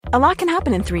A lot can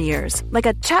happen in 3 years, like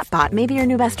a chatbot may be your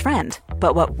new best friend.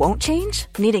 But what won't change?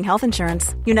 Needing health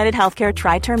insurance. United Healthcare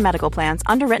Tri-Term Medical Plans,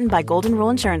 underwritten by Golden Rule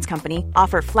Insurance Company,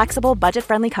 offer flexible,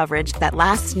 budget-friendly coverage that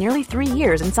lasts nearly 3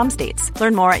 years in some states.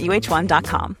 Learn more at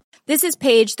uh1.com. This is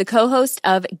Paige, the co-host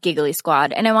of Giggly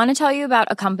Squad, and I want to tell you about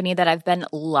a company that I've been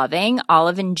loving,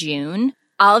 Olive & June.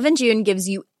 Olive & June gives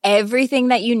you everything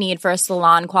that you need for a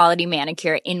salon-quality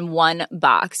manicure in one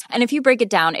box. And if you break it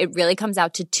down, it really comes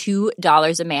out to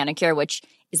 $2 a manicure, which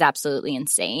is absolutely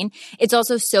insane. It's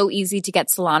also so easy to get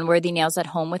salon-worthy nails at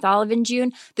home with Olive &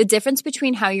 June. The difference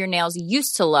between how your nails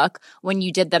used to look when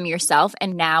you did them yourself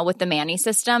and now with the Mani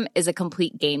system is a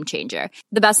complete game changer.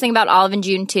 The best thing about Olive &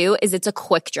 June, too, is it's a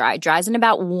quick dry. Dries in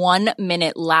about 1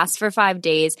 minute, lasts for 5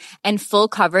 days, and full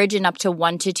coverage in up to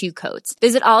 1 to 2 coats.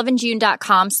 Visit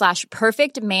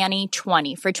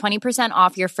oliveandjune.com/perfectmani20 for 20%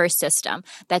 off your first system.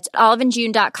 That's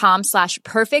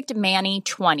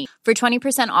oliveandjune.com/perfectmani20 for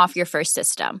 20% off your first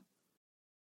system.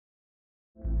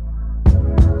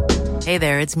 Hey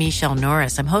there, it's Michelle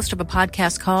Norris. I'm host of a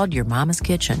podcast called Your Mama's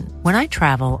Kitchen. When I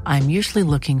travel, I'm usually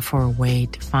looking for a way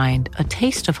to find a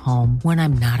taste of home when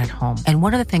I'm not at home. And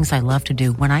one of the things I love to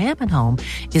do when I am at home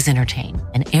is entertain.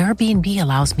 And Airbnb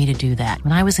allows me to do that.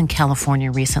 When I was in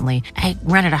California recently, I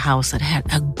rented a house that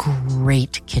had a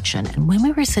great kitchen. And when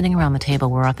we were sitting around the table,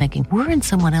 we were all thinking, we're in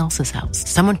someone else's house.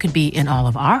 Someone could be in all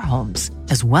of our homes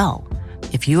as well.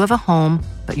 If you have a home,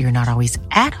 but you're not always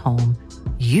at home,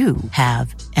 you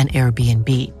have an Airbnb.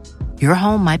 Your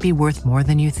home might be worth more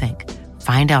than you think.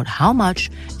 Find out how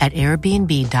much at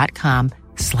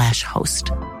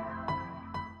airbnb.com/host.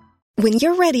 When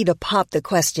you're ready to pop the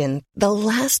question, the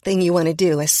last thing you want to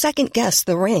do is second-guess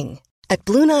the ring. At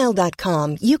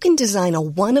BlueNile.com, you can design a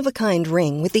one-of-a-kind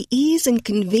ring with the ease and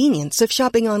convenience of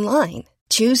shopping online.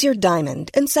 Choose your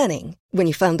diamond and setting. When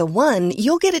you find the one,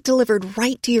 you'll get it delivered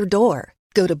right to your door.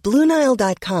 Go to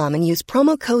BlueNile.com and use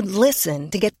promo code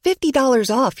LISTEN to get $50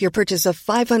 off your purchase of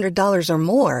 $500 or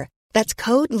more. That's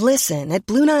code LISTEN at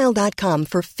BlueNile.com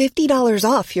for $50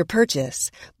 off your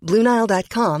purchase.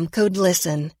 BlueNile.com, code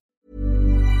LISTEN.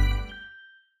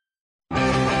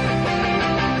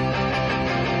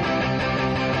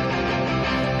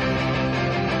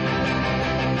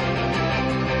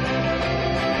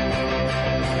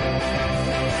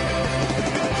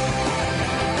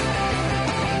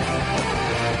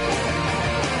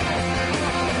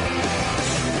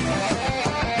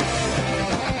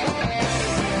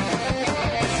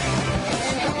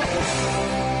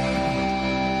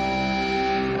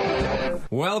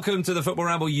 Welcome to the Football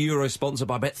Ramble Euro, sponsored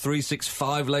by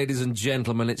Bet365, ladies and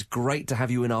gentlemen. It's great to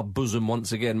have you in our bosom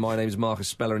once again. My name is Marcus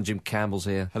Speller and Jim Campbell's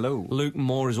here. Hello. Luke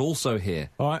Moore is also here.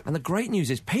 All right. And the great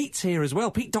news is Pete's here as well.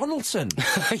 Pete Donaldson.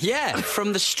 Yeah,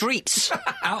 from the streets.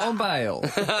 Out on bail.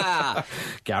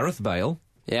 Gareth Bale.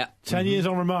 Yeah. 10 years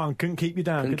on remand. Couldn't keep you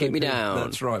down. Couldn't keep me down.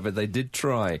 That's right, but they did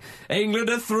try. England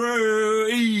are through.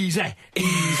 Easy,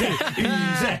 easy,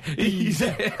 easy,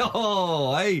 easy.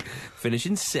 Oh, hey.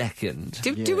 Finishing second.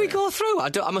 Did we go through?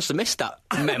 I must have missed that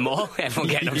memo.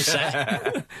 Everyone getting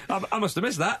upset. I must have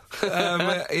missed that.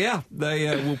 Yeah,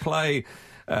 they will play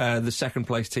the second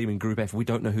place team in Group F. We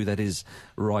don't know who that is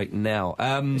right now.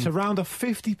 It's around a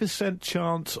 50%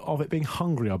 chance of it being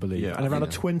Hungary, I believe, and around a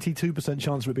 22%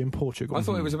 chance of it being Portugal. I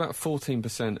thought it was about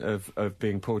 14% of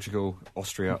being Portugal,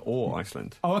 Austria or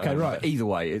Iceland. Oh, okay, right. Either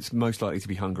way, it's most likely to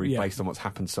be Hungary based on what's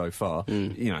happened so far.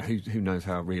 You know, who knows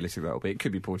how realistic that will be. It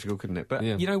could be Portugal, couldn't it? But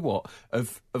you know what?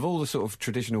 Of all the sort of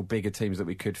traditional bigger teams that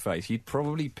we could face, you'd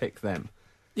probably pick them.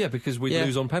 Yeah, because we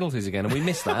lose on penalties again, and we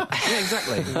missed that. Yeah,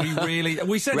 exactly.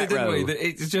 We said it, didn't we? That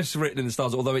it's just written in the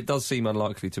stars, although it does seem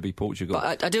unlikely to be Portugal.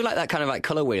 But I do like that kind of like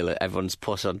colour wheel that everyone's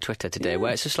posted on Twitter today,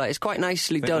 where it's just like, it's quite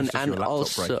nicely done. And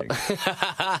also,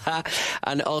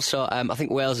 I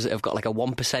think Wales have got like a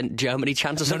 1% Germany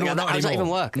chance or something like that. How does that even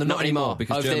work? No, not anymore,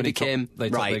 because Germany they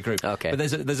top right. their group. Okay. But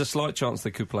there's a slight chance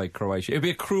they could play Croatia. It would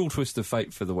be a cruel twist of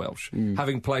fate for the Welsh.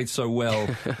 Having played so well,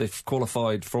 they've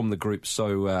qualified from the group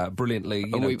so brilliantly.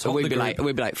 We'd be like,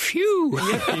 phew!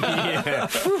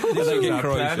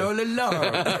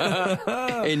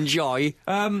 Enjoy.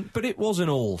 But it wasn't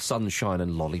all sunshine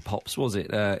and lollipops, was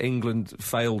it? England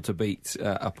failed to beat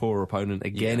a poor opponent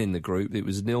again in the group. It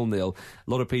was 0-0. A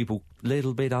lot of people a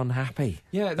little bit unhappy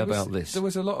about this. There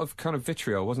was a lot of kind of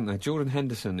vitriol, wasn't there? Jordan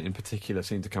Henderson in particular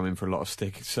seemed to come in for a lot of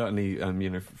stick, certainly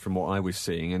from what I was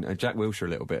seeing, and Jack Wilshere a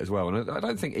little bit as well. And I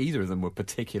don't think either of them were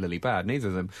particularly bad. Neither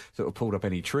of them sort of pulled up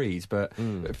any trees, but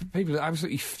People are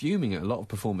absolutely fuming at a lot of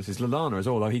performances. Lallana as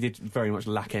well, although he did very much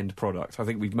lack-end product. I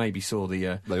think we maybe saw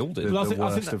the they all did. the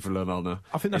worst of Lallana.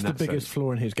 I think that's the biggest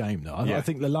flaw in his game, though. I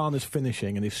think Lallana's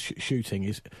finishing and his shooting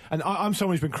is... And I'm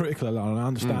someone who's been critical of Lallana, and I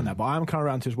understand that, but I am kind of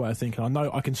around to his way of thinking. I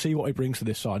know I can see what he brings to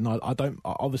this side, and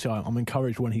I'm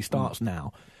encouraged when he starts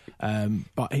now.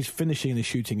 But his finishing and his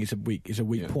shooting is a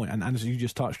weak point, and as you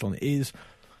just touched on, is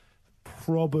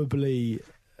probably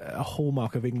a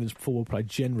hallmark of England's forward play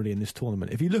generally in this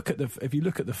tournament. If you look at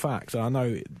the facts, and I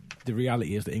know the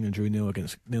reality is that England drew 0-0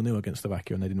 against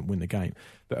Slovakia and they didn't win the game,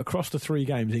 but across the 3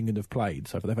 games England have played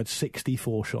so far, they've had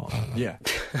 64 shots. Yeah.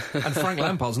 And Frank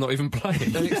Lampard's not even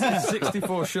playing.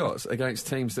 64 shots against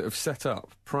teams that have set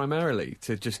up primarily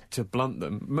to blunt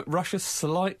them. Russia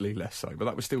slightly less so, but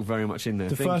that was still very much in their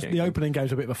thinking. The opening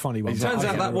game's a bit of a funny one. It turns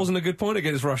out that wasn't a good point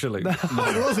against Russia, Luke. No,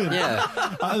 it wasn't.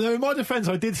 Yeah. In my defence,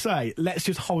 I did say, let's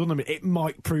just hold on a minute. It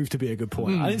might prove to be a good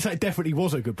point. I didn't say it definitely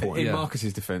was a good point. In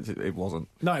Marcus's defence, it wasn't.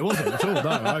 No, it wasn't at all. No,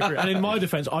 I agree. And in my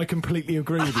defence, I completely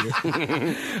agree with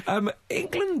you.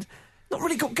 England not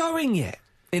really got going yet,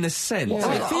 in a sense.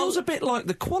 Yeah. It feels a bit like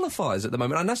the qualifiers at the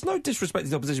moment, and that's no disrespect to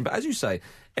the opposition, but as you say,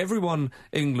 everyone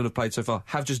England have played so far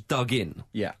have just dug in.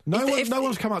 Yeah. No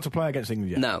one's come out to play against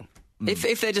England yet. No.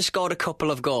 If they just scored a couple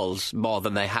of goals more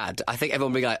than they had, I think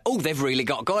everyone would be like, oh, they've really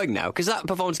got going now. Because that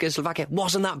performance against Slovakia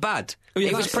wasn't that bad.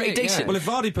 It was pretty decent. Well, if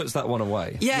Vardy puts that one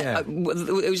away... Yeah.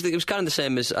 It was kind of the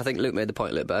same as, I think Luke made the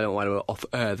point a little bit, I don't want to off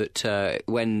that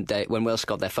when Wales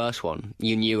scored their first one,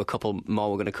 you knew a couple more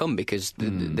were going to come because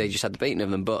they just had the beating of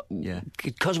them. But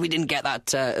because we didn't get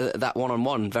that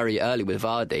one-on-one very early with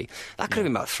Vardy, that could have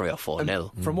been about 3 or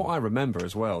 4-0. From what I remember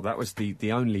as well, that was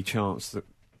the only chance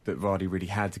that Vardy really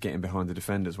had to get in behind the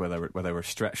defenders where they were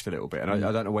stretched a little bit. And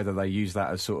I don't know whether they use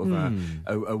that as sort of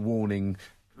a warning,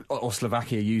 or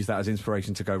Slovakia used that as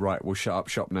inspiration to go, right, we'll shut up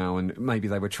shop now, and maybe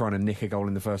they were trying to nick a goal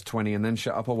in the first 20 and then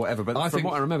shut up or whatever. But from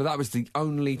what I remember, that was the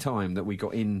only time that we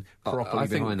got in properly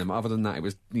behind them. Other than that, it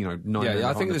was 9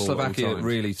 Yeah, I think the Slovakia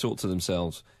really thought to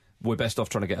themselves, we're best off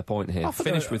trying to get a point here.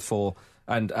 Finish with 4,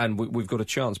 and we've got a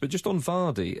chance. But just on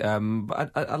Vardy,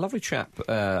 a lovely chap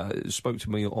spoke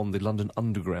to me on the London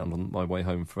Underground on my way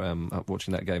home from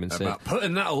watching that game and said... About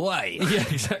putting that away. Yeah,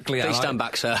 exactly. Please stand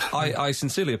back, sir. I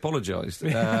sincerely apologised.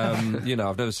 I've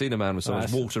never seen a man with so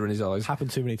much water in his eyes. Happened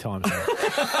too many times.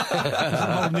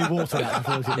 Hold me water that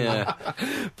unfortunately. Yeah.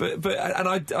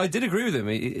 I did agree with him.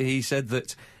 He said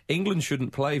that England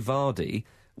shouldn't play Vardy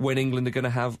when England are going to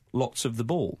have lots of the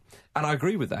ball. And I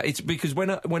agree with that. It's because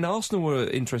when Arsenal were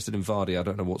interested in Vardy, I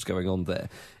don't know what's going on there,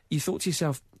 you thought to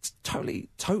yourself, it's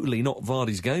totally not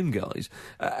Vardy's game, guys.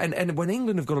 And when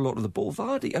England have got a lot of the ball,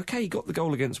 Vardy, OK, he got the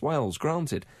goal against Wales,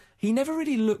 granted. He never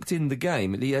really looked in the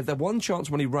game. He had the one chance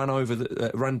when he ran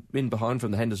ran in behind from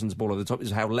the Henderson's ball over the top,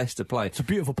 is how Leicester play. It's a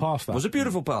beautiful pass, that. It was a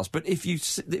beautiful pass. But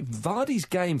Vardy's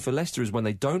game for Leicester is when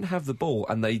they don't have the ball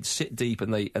and they sit deep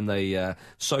and they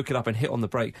soak it up and hit on the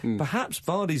break. Perhaps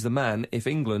Vardy's the man if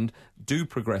England do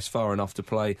progress far enough to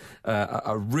play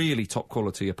a really top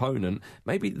quality opponent,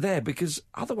 maybe there, because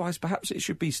otherwise perhaps it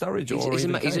should be Sturridge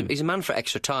he's a man for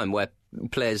extra time where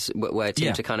teams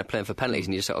are kind of playing for penalties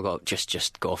and you just sort of go,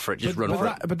 just go for it, run for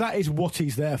it. But that is what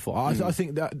he's there for. I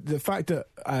think that the fact that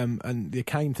and the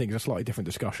Kane thing is a slightly different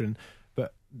discussion,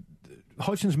 but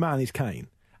Hodgson's man is Kane,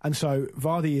 and so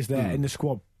Vardy is there in the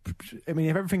squad. I mean,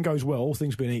 if everything goes well, all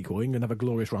things being equal, England have a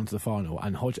glorious run to the final,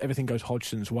 and everything goes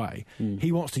Hodgson's way.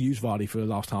 He wants to use Vardy for the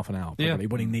last half an hour, probably,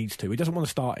 when he needs to. He doesn't want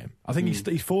to start him. I think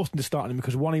he's forced into starting him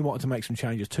because, 1, he wanted to make some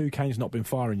changes. 2, Kane's not been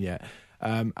firing yet.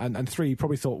 And 3, he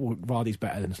probably thought, well, Vardy's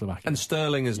better than Slovakia. And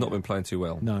Sterling has not been playing too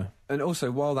well. No. And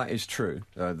also, while that is true,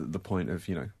 the point of,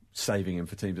 saving him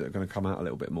for teams that are going to come out a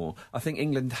little bit more, I think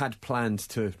England had planned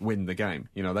to win the game.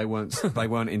 They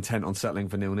weren't intent on settling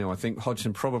for 0-0. I think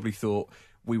Hodgson probably thought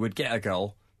we would get a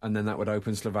goal and then that would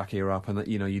open Slovakia up and that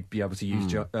you'd be able to use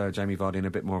Jamie Vardy in a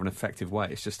bit more of an effective way.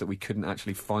 It's just that we couldn't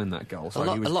actually find that goal. So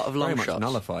he was a lot of long very much shots.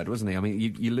 Nullified, wasn't he? I mean,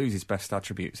 you lose his best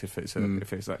attributes if it's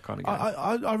that kind of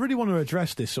game. I really want to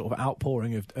address this sort of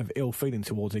outpouring of ill feeling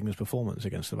towards England's performance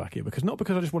against Slovakia, not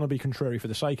because I just want to be contrary for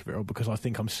the sake of it or because I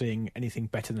think I'm seeing anything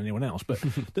better than anyone else, but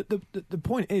the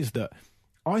point is that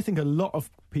I think a lot of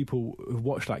people who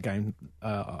watched that game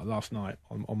last night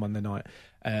on Monday night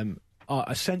are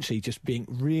essentially just being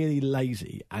really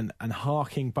lazy and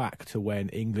harking back to when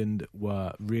England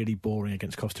were really boring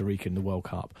against Costa Rica in the World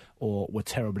Cup, or were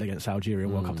terrible against Algeria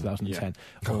World Cup 2010,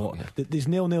 or these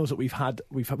 0-0s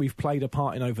that we've played a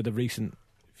part in over the recent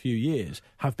few years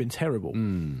have been terrible.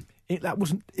 England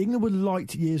were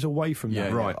light years away from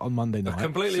that on Monday night. I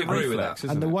completely agree with that.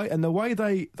 And the way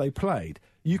they played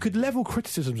you could level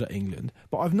criticisms at England,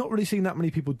 but I've not really seen that many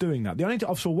people doing that.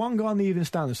 I saw one guy in the Evening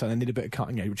Standard saying they need a bit of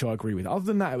cutting edge, which I agree with. Other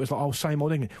than that, it was like, same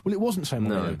old England. Well, it wasn't same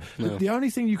old England. No. The only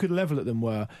thing you could level at them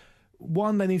were,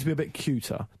 one, they need to be a bit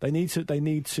cuter. They need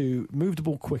to move the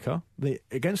ball quicker.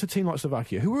 Against a team like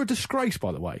Slovakia, who were a disgrace,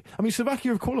 by the way. I mean,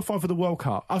 Slovakia have qualified for the World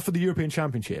Cup, for the European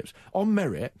Championships, on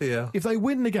merit. Yeah. If they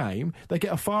win the game, they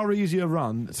get a far easier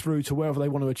run through to wherever they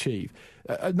want to achieve.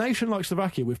 A nation like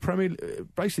Slovakia, with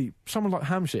basically someone like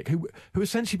Hamšík, who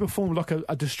essentially performed like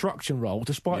a destruction role,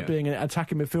 despite being an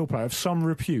attacking midfield player of some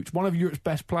repute, one of Europe's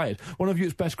best players, one of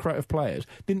Europe's best creative players,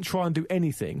 didn't try and do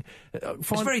anything.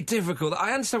 It's very difficult.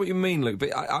 I understand what you mean, Luke,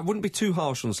 but I wouldn't be too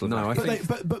harsh on Slovakia. No,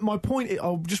 but my point,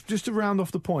 just to round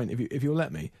off the point, if you'll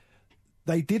let me.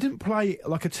 They didn't play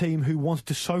like a team who wanted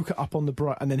to soak it up on the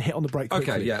break and then hit on the break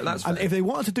quickly. Okay, yeah, that's fair. And if they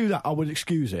wanted to do that, I would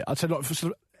excuse it. I'd say, like,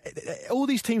 all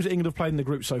these teams that England have played in the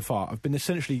group so far have been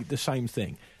essentially the same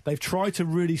thing. They've tried to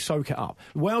really soak it up.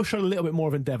 Wales showed a little bit more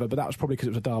of endeavour, but that was probably because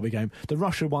it was a derby game. The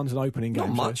Russia one's an opening game.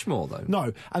 Not much more, though.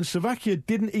 No, and Slovakia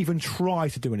didn't even try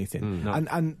to do anything. No.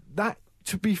 And that,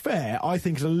 to be fair, I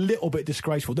think is a little bit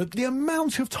disgraceful. The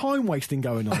amount of time wasting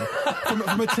going on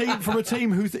from a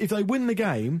team who, if they win the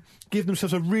game, give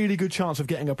themselves a really good chance of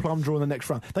getting a plum draw in the next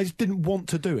round. They just didn't want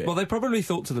to do it. Well, they probably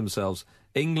thought to themselves,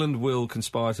 England will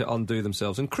conspire to undo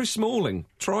themselves, and Chris Smalling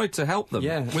tried to help them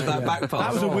with that back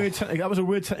pass. That was a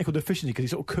weird technical deficiency because he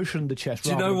sort of cushioned the chest. Do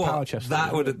you know what? Power chest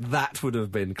that would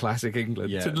have been classic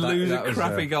England to lose a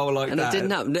crappy goal like and that.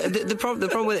 And it didn't happen. The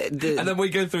problem with it, and then we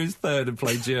go through his third and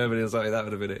play Germany or something. That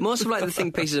would have been it. Most of the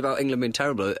think pieces about England being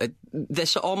terrible, they're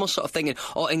almost sort of thinking,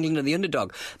 England are the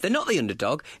underdog. They're not the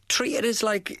underdog. Treat it as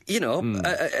like,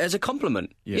 as a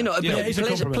compliment. Yeah. You know,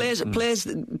 players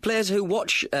who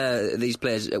watch these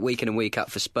players week in and week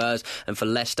out for Spurs and for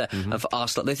Leicester and for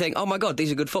Arsenal, they think, oh my God,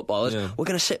 these are good footballers. Yeah. We're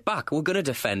going to sit back. We're going to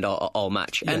defend all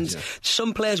match. Yes, and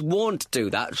some players won't do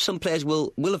that. Some players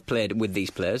will have played with these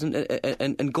players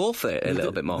and go for it a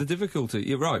little bit more. The difficulty,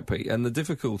 you're right, Pete, and the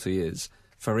difficulty is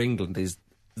for England is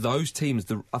those teams,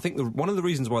 I think one of the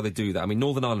reasons why they do that, I mean,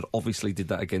 Northern Ireland obviously did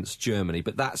that against Germany,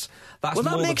 but that's well,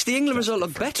 that makes the England result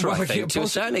look better, I think, to a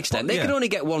certain extent. They can only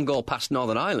get one goal past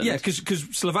Northern Ireland. Yeah, because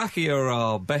Slovakia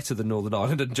are better than Northern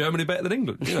Ireland and Germany better than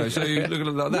England. You know, so you look at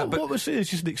it like that. What we're seeing is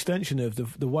just an extension of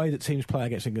the way that teams play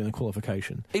against England in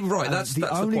qualification. Right, that's the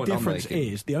only difference.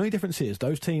 The only difference is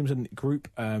those teams in Group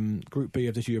B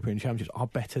of this European Championships are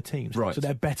better teams, right? So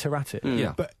they're better at it.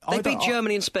 Yeah, but they beat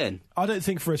Germany and Spain. I don't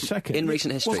think for a second in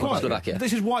recent history, Slovakia.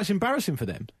 This is why it's embarrassing for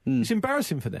them. It's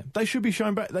embarrassing for them. They should be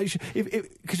shown back. They should,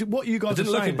 because what you guys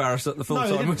didn't are look embarrassed at the full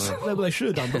time. Well, they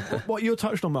should have done. But what you're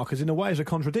touched on, Mark, is in a way is a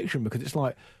contradiction because it's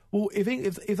like, well,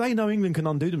 if they know England can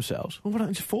undo themselves, well, why don't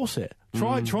you just force it?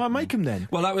 Try and make them then.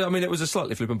 Well, it was a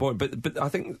slightly flippant point, but I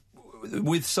think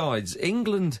with sides,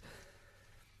 England.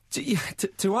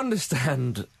 To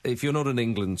understand, if you're not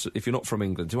from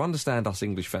England, to understand us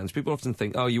English fans, people often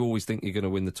think, you always think you're going to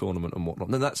win the tournament and whatnot.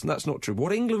 No, that's not true.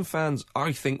 What England fans,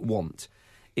 I think, want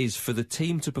is for the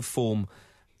team to perform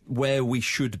where we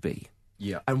should be.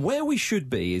 Yeah. And where we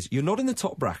should be is, you're not in the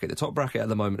top bracket. The top bracket at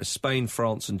the moment is Spain,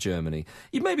 France and Germany.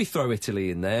 You'd maybe throw Italy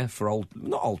in there for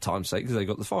not old time's sake, because they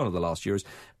got the final of the last Euros.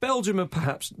 Belgium are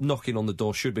perhaps knocking on the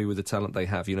door, should be with the talent they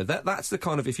have. You know, that's the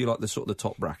kind of, if you like, the sort of the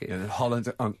top bracket. Yeah,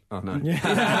 Holland, oh no.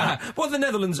 Yeah. Well, the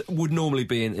Netherlands would normally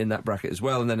be in that bracket as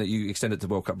well, and then you extend it to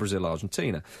World Cup, Brazil,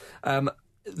 Argentina.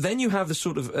 Then you have the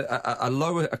sort of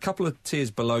a couple of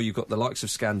tiers below, you've got the likes of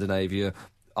Scandinavia,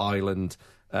 Ireland,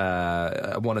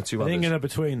 one or two others. England are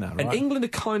between that, right? And England are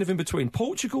kind of in between.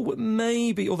 Portugal,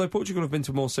 maybe, although Portugal have been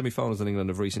to more semi-finals than England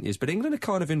of recent years, but England are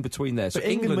kind of in between there. But so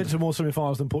England went to more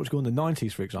semi-finals than Portugal in the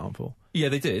 90s, for example. Yeah,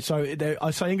 they did. So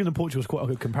I say England and Portugal is quite a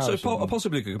good comparison. So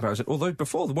possibly a good comparison. Although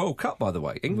before the World Cup, by the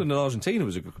way, England and Argentina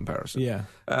was a good comparison. Yeah.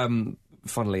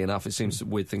 Funnily enough, it seems a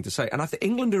weird thing to say. And I think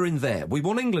England are in there. We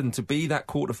want England to be that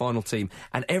quarter-final team,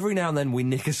 and every now and then we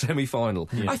nick a semi-final.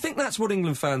 Yeah. I think that's what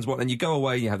England fans want, and you go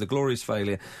away and you have the glorious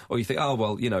failure, or you think,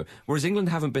 whereas England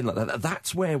haven't been like that.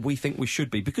 That's where we think we should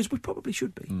be, because we probably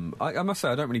should be. I must say,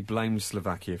 I don't really blame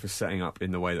Slovakia for setting up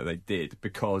in the way that they did,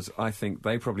 because I think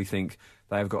they probably think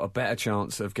they have got a better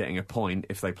chance of getting a point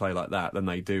if they play like that than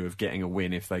they do of getting a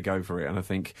win if they go for it. And I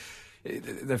think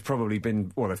they've clearly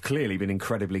been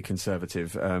incredibly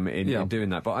conservative in doing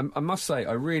that. But I must say,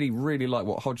 I really, really like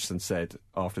what Hodgson said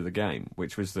after the game,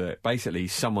 which was that basically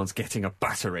someone's getting a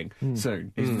battering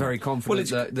soon. He's very confident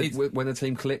that when the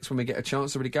team clicks, when we get a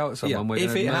chance to really go at someone,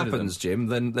 if it happens, Jim,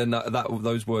 then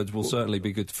those words will certainly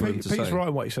be good for him to say. Pete's right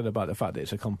in what he said about the fact that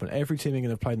it's a compliment. Every team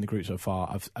England have played in the group so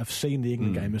far, I've seen the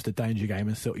England game as the danger game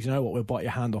and thought, you know what, we'll bite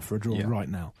your hand off for a draw right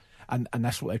now. and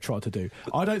that's what they've tried to do.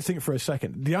 I don't think for a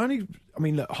second.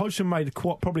 Look, Hodgson made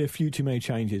probably a few too many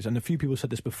changes, and a few people said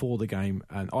this before the game,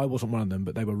 and I wasn't one of them,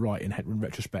 but they were right in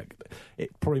retrospect.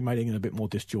 It probably made England a bit more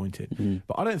disjointed.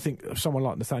 But I don't think someone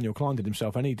like Nathaniel Clyne did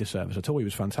himself any disservice at all. He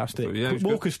was fantastic.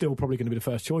 Walker's still probably going to be the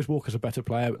first choice. Walker's a better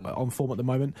player on form at the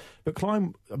moment. But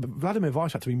Vladimir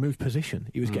Weiss had to be moved position.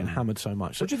 He was getting hammered so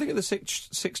much. What do you think of the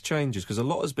six changes? Because a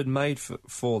lot has been made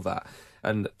for that.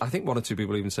 And I think one or two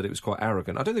people even said it was quite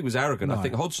arrogant. I don't think it was arrogant. No. I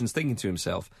think Hodgson's thinking to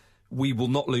himself, we will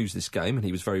not lose this game, and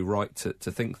he was very right to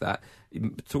think that.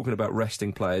 Talking about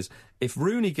resting players, if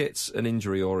Rooney gets an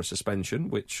injury or a suspension,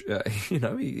 which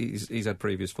he's had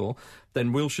previous for,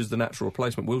 then Wilshere's the natural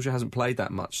replacement. Wilshere hasn't played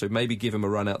that much, so maybe give him a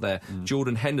run out there.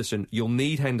 Jordan Henderson, you'll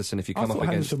need Henderson if you come up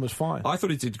against. Henderson was fine. I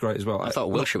thought he did great as well. I thought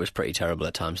Wilshere was pretty terrible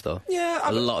at times, though. Yeah,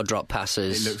 a lot of drop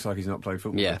passes. It looks like he's not played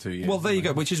football for 2 years. Well, there you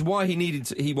go. Which is why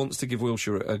he wants to give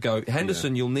Wilshere a go.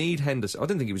 Henderson, you'll need Henderson. I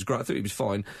didn't think he was great. I thought he was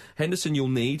fine. Henderson, you'll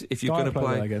need if you're going to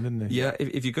play again, didn't he? Yeah,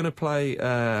 if you're going to play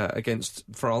against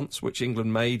France, which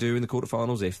England may do in the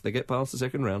quarterfinals if they get past the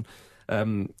second round,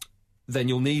 then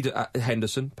you'll need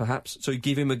Henderson, perhaps. So you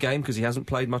give him a game because he hasn't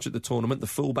played much at the tournament. The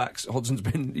fullbacks, Hodgson's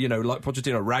been, like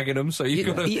Pochettino, ragging them. So you've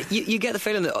got to... You get the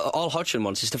feeling that all Hodgson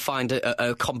wants is to find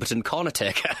a competent corner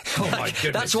taker. Oh my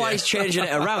goodness, that's why he's changing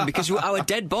it around, because our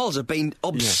dead balls have been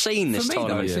obscene this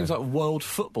tournament. Though, it seems like world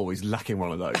football is lacking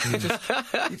one of those.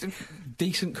 It's a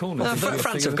decent corner.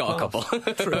 France have got a couple.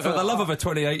 For the love of a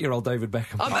 28-year-old David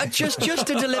Beckham. Just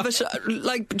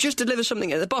to deliver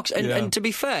something at the box. And to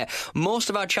be fair, most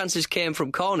of our chances came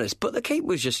from corners, but the keeper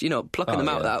was just, plucking them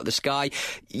out of the sky.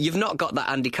 You've not got that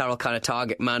Andy Carroll kind of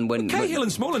target man when... Cahill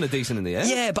and Smalling are decent in the air.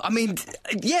 Yeah, but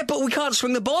but we can't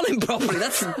swing the ball in properly.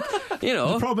 That's,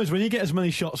 The problem is when you get as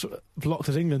many shots blocked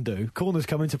as England do, corners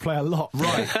come into play a lot.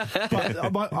 Right.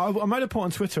 But I made a point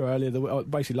on Twitter earlier,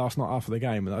 basically last night after the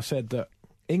game, and I said that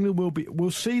England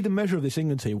we'll see the measure of this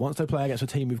England team once they play against a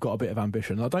team who've got a bit of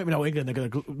ambition. And I don't mean England are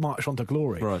going to march on to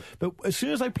glory, right. But as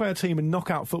soon as they play a team in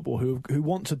knockout football who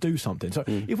want to do something, so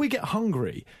if we get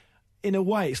hungry, in a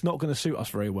way, it's not going to suit us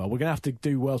very well. We're going to have to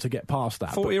do well to get past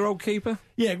that. 40-year-old keeper?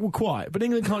 Yeah, well, quite. But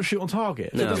England can't shoot on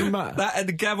target, so it doesn't matter. That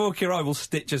and Gabor Kirai will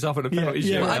stitch us up in a penalty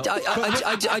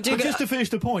shootout. I do just to finish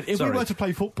the point, if we were to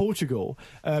play Portugal,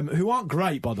 who aren't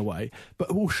great, by the way, but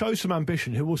who will show some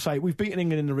ambition, who will say, we've beaten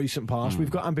England in the recent past,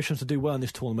 we've got ambitions to do well in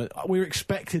this tournament, we're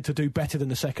expected to do better than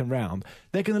the second round,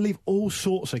 they're going to leave all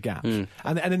sorts of gaps.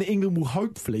 And then England will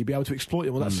hopefully be able to exploit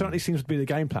them. Well, that certainly seems to be the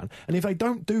game plan. And if they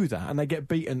don't do that, and they get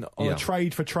beaten on a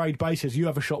trade-for-trade basis, you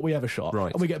have a shot, we have a shot,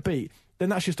 and we get beat, then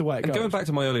that's just the way it goes. And going back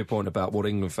to my earlier point about what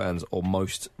England fans, or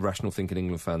most rational thinking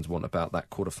England fans, want about that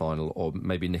quarter-final or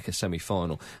maybe nick a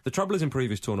semi-final, the trouble is in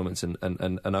previous tournaments, and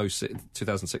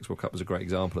 2006 World Cup was a great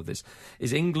example of this,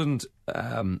 is England,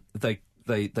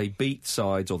 they beat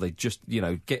sides, or they just,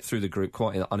 get through the group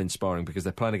quite uninspiring because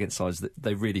they're playing against sides that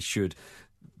they really should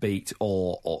beat,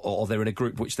 or they're in a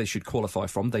group which they should qualify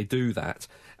from. They do that,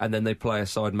 and then they play a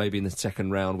side maybe in the second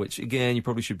round, which again you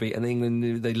probably should beat, and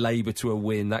England, they labour to a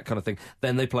win, that kind of thing.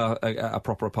 Then they play a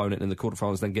proper opponent in the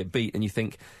quarterfinals, then get beat, and you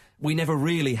think, we never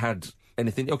really had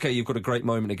anything. Okay, you've got a great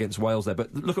moment against Wales there,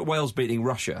 but look at Wales beating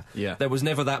Russia. Yeah. There was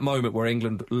never that moment where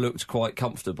England looked quite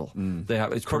comfortable.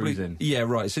 It's probably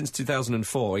right. Since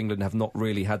 2004, England have not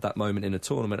really had that moment in a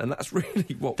tournament, and that's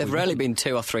really what they've rarely been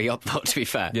 2 or 3 up, though. To be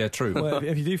fair, yeah, true. Well,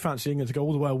 if you do fancy England to go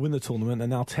all the way and win the tournament, they're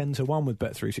now 10-1 with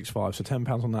Bet365. So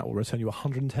 £10 on that will return you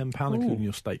 £110, including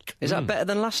your stake. Is that better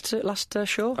than last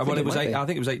show? Well, it was 8. I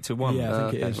think it was 8-1. Yeah,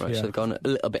 I think it is. Right, so they've gone a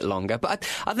little bit longer, but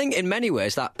I think in many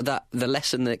ways that the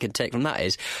lesson that it can take from that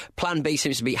is Plan B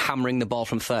seems to be hammering the ball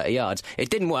from 30 yards. It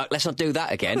didn't work. Let's not do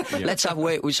that again. Let's have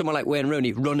with someone like Wayne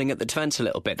Rooney running at the defence a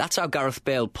little bit. That's how Gareth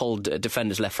Bale pulled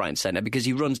defenders left, right, and centre, because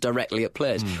he runs directly at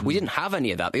players. We didn't have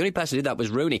any of that. The only person who did that was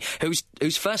Rooney,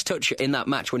 whose first touch in that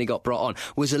match when he got brought on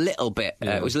was a little bit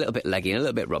leggy and a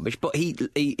little bit rubbish. But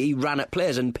he ran at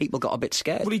players and people got a bit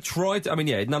scared. Well, he tried. I mean,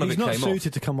 none of it came off. He's not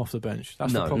suited to come off the bench.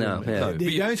 That's the problem.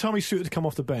 The only time he's suited to come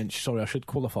off the bench. Sorry, I should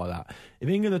qualify that. If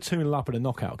England are 2-0 up in a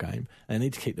knockout game and they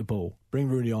need to keep the ball, bring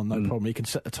Rooney on, no problem. He can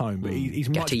set the tone, but he's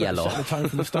much better set the tone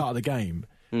from the start of the game.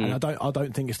 And I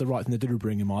don't think it's the right thing to do to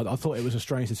bring him on. I thought it was a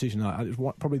strange decision. It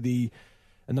was probably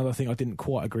another thing I didn't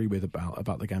quite agree with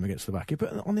about the game against Slovakia.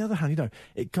 But on the other hand,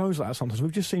 it goes like that sometimes.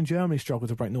 We've just seen Germany struggle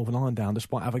to break Northern Ireland down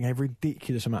despite having a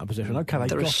ridiculous amount of possession. Okay,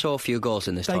 there are so few goals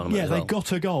in this tournament. Yeah, as well. they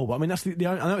got a goal. But I mean, that's the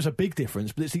only, I know it's a big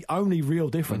difference, but it's the only real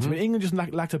difference. I mean, England just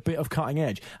lacked a bit of cutting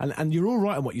edge. And you're all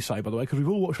right on what you say, by the way, because we've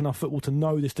all watched enough football to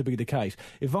know this to be the case.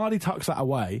 If Vardy tucks that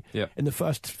away in the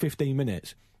first 15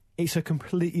 minutes, it's a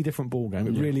completely different ball game.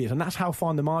 It really is, and that's how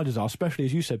fine the margins are, especially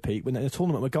as you said, Pete, when in a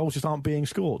tournament where goals just aren't being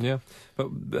scored. Yeah, but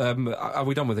are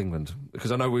we done with England?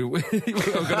 Because I know we're going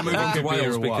to move on to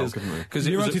Wales because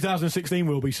Euro 2016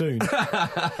 will be soon.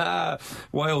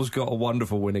 Wales got a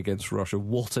wonderful win against Russia.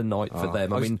 What a night for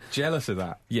them! I was jealous of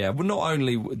that. Yeah, well, not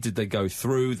only did they go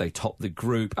through, they topped the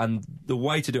group, and the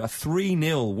way to do a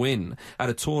 3-0 win at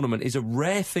a tournament is a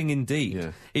rare thing indeed.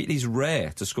 Yeah. It is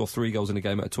rare to score 3 goals in a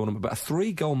game at a tournament, but a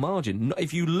 3-goal margin.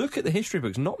 If you look at the history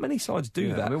books, not many sides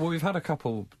do that. I mean, well, we've had a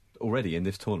couple already in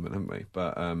this tournament, haven't we?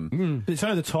 But it's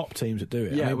only the top teams that do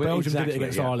it. Yeah, Belgium did it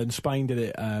against Ireland, Spain did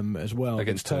it as well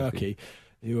against Turkey.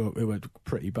 Who were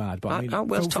pretty bad. But aren't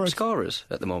Wales top scorers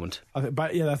at the moment? I think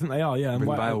they are. Yeah,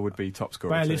 Bale would be top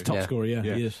scorer. Bale is top scorer. Yeah,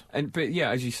 he is. But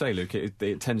as you say, Luke,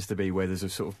 it tends to be where there's a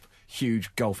sort of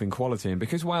huge gulf in quality, and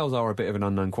because Wales are a bit of an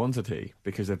unknown quantity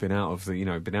because they've been out of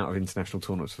international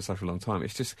tournaments for such a long time,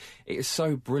 it is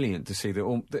so brilliant to see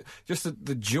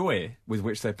the joy with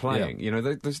which they're playing.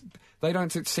 Yeah. They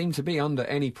don't seem to be under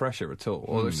any pressure at all,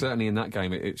 or certainly in that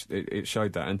game it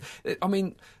showed that.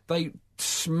 And they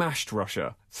smashed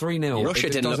Russia 3-0. Russia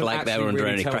didn't look like they were under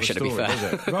any pressure, to be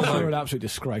fair. Russia were an absolute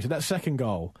disgrace. That second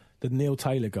goal, the Neil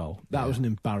Taylor goal, that was an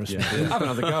embarrassment. Yeah. Have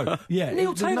another go. Yeah,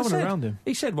 Neil Taylor no one around him.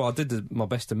 He said, "Well, I did my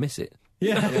best to miss it."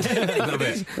 Yeah, a little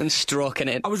bit. And stroking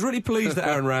it. I was really pleased that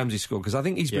Aaron Ramsey scored because I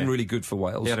think he's been really good for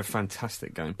Wales. He had a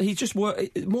fantastic game. He's just more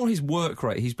his work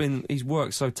rate. He's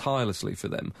worked so tirelessly for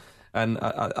them. And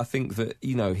I think that,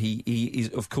 he is,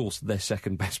 of course, their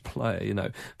second best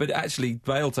player, But actually,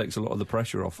 Bale takes a lot of the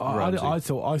pressure off Ramsey. I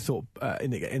thought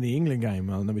in the England game,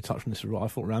 I know we touched on this as well, I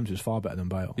thought Ramsey was far better than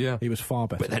Bale. Yeah. He was far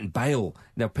better. But then Bale,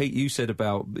 now, Pete, you said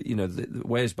about,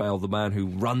 where's Bale, the man who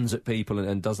runs at people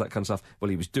and does that kind of stuff? Well,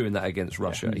 he was doing that against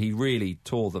Russia. Yeah. He really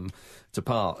tore them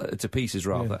to pieces,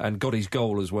 rather, and got his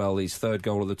goal as well, his third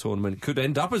goal of the tournament. Could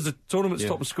end up as the tournament's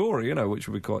top scorer, which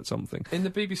would be quite something. In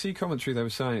the BBC commentary, they were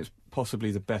saying it's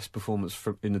possibly the best performance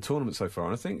in the tournament so far,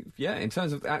 and I think, in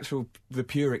terms of the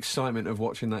pure excitement of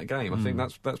watching that game, I think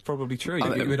that's probably true.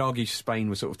 You would argue Spain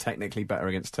was sort of technically better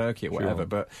against Turkey or whatever,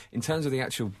 but in terms of the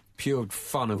actual pure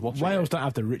fun of watching Wales don't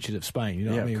have the riches of Spain, you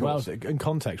know what I mean? Wales, in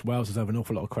context, Wales deserve an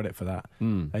awful lot of credit for that.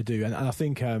 They do, and I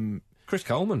think Chris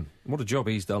Coleman, what a job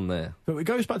he's done there. But it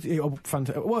goes back to do you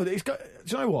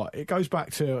know what? It goes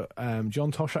back to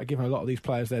John Toshak giving a lot of these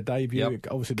players their debut. Yep.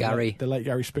 Obviously, the late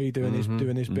Gary Speed doing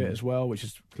his bit as well, which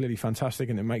is clearly fantastic,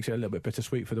 and it makes it a little bit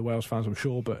bittersweet for the Wales fans, I'm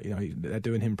sure. But they're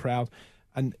doing him proud,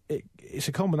 and it's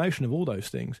a combination of all those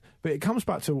things. But it comes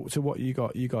back to what you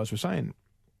guys were saying.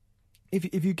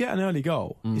 If you get an early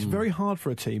goal, it's very hard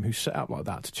for a team who's set up like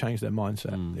that to change their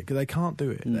mindset. Because they can't do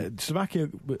it. Slovakia,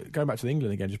 going back to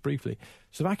England again just briefly,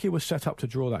 Slovakia was set up to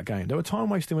draw that game. They were time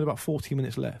wasting with about 40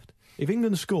 minutes left. If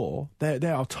England score, they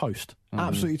are toast.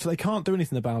 Absolutely. So they can't do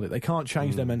anything about it. They can't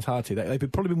change their mentality.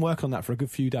 They've probably been working on that for a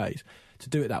good few days to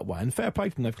do it that way. And fair play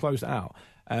to them, they've closed it out.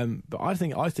 But I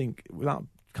think without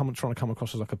trying to come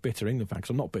across as like a bitter England fan, because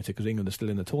I'm not bitter because England are still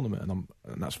in the tournament and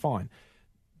that's fine.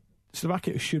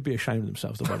 Slovakia should be ashamed of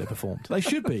themselves the way they performed. They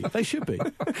should be. They should be.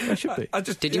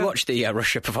 Did you watch the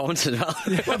Russia performance as well?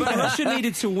 But Russia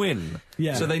needed to win,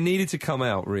 so they needed to come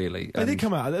out, really. They did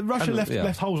come out. Russia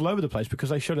left holes all over the place because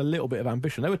they showed a little bit of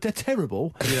ambition. They're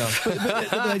terrible,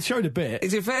 but they showed a bit.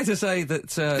 Is it fair to say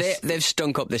that they've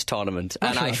stunk up this tournament,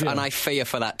 and I fear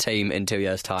for that team in 2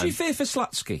 years' time? Do you fear for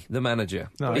Slutsky, the manager?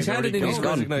 No, he's handed in his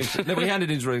resignation. No, he handed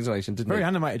in his resignation, didn't he? Very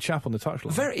animated chap on the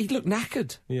touchline. He looked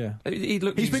knackered. Yeah, he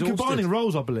looked. He's been combining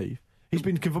roles, I believe. He's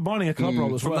been combining a club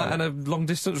role as well. That and a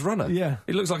long-distance runner. Yeah.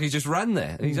 It looks like he just ran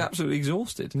there. He's absolutely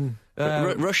exhausted.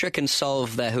 Russia can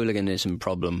solve their hooliganism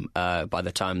problem by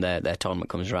the time their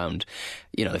tournament comes around.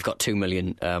 They've got 2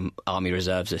 million army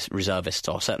reservists,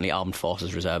 or certainly armed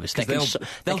forces reservists.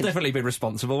 They'll definitely be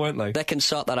responsible, won't they? They can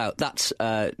sort that out. That's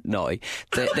naughty.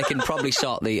 They can probably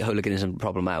sort the hooliganism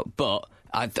problem out, but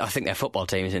I think their football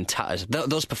team is in tatters.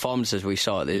 Those performances we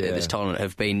saw at this tournament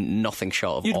have been nothing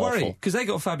short of awful. You'd worry, because they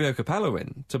got Fabio Capello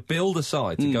in to build a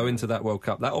side to go into that World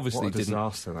Cup. That obviously didn't.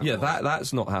 Disaster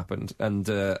that's not happened. And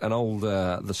an old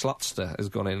the Slutster has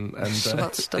gone in, and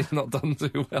it's not done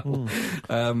too well.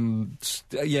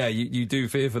 You do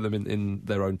fear for them in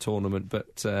their own tournament,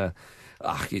 but.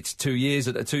 It's 2 years.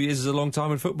 2 years is a long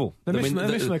time in football. They're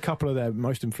missing a couple of their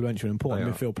most influential and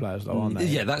important midfield players, though, aren't they?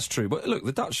 Yeah, that's true. But look,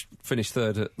 the Dutch finished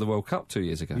third at the World Cup 2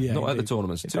 years ago, not at the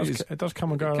tournaments. It does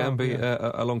come and go. It can be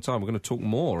a long time. We're going to talk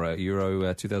more at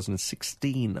Euro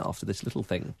 2016 after this little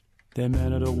thing. They're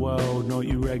men of the world, not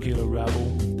your regular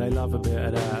rabble. They love a bit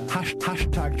of that.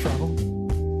 Hashtag travel.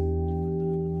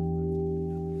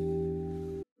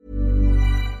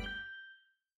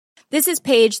 This is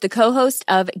Paige, the co-host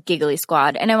of Giggly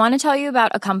Squad, and I want to tell you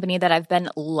about a company that I've been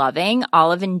loving,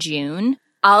 Olive & June.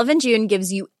 Olive & June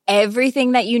gives you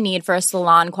everything that you need for a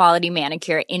salon-quality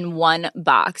manicure in one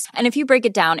box. And if you break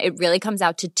it down, it really comes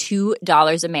out to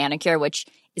 $2 a manicure, which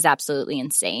is absolutely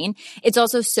insane. It's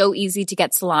also so easy to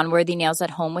get salon-worthy nails at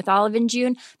home with Olive &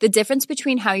 June. The difference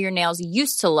between how your nails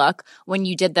used to look when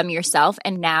you did them yourself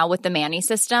and now with the Mani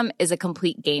system is a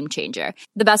complete game changer.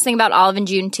 The best thing about Olive &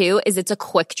 June, too, is it's a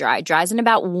quick dry. Dries in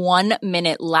about 1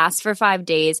 minute, lasts for 5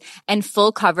 days, and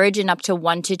full coverage in up to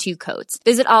 1 to 2 coats.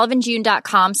 Visit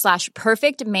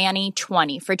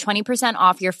oliveandjune.com/perfectmani20 for 20%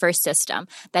 off your first system.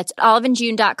 That's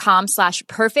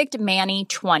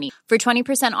oliveandjune.com/perfectmani20 for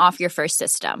 20% off your first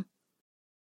system.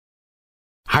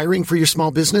 Hiring for your small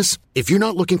business? If you're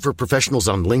not looking for professionals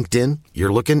on LinkedIn,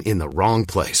 you're looking in the wrong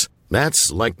place.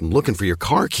 That's like looking for your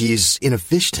car keys in a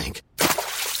fish tank.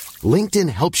 LinkedIn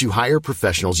helps you hire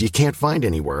professionals you can't find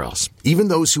anywhere else, even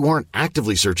those who aren't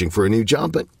actively searching for a new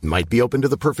job but might be open to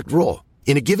the perfect role.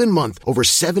 In a given month, over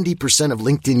 70% of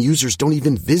LinkedIn users don't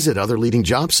even visit other leading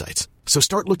job sites. So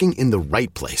start looking in the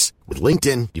right place. With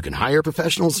LinkedIn, you can hire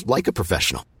professionals like a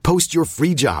professional. Post your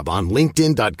free job on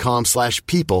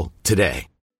linkedin.com/people today.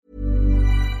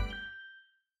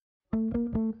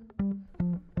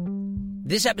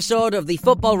 This episode of the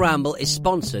Football Ramble is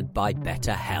sponsored by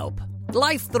BetterHelp.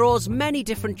 Life throws many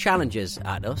different challenges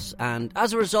at us, and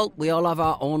as a result, we all have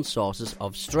our own sources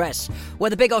of stress.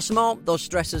 Whether big or small, those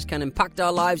stresses can impact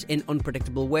our lives in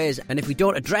unpredictable ways, and if we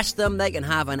don't address them, they can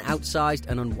have an outsized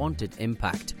and unwanted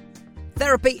impact.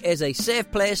 Therapy is a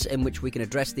safe place in which we can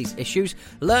address these issues,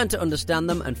 learn to understand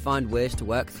them, and find ways to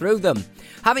work through them.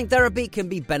 Having therapy can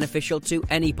be beneficial to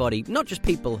anybody, not just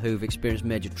people who've experienced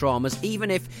major traumas,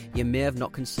 even if you may have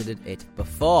not considered it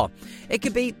before. It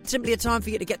could be simply a time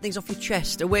for you to get things off your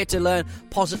chest, a way to learn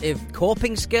positive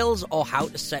coping skills, or how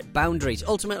to set boundaries.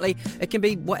 Ultimately, it can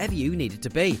be whatever you need it to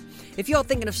be. If you're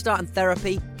thinking of starting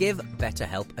therapy, give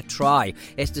BetterHelp a try.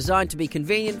 It's designed to be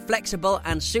convenient, flexible,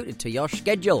 and suited to your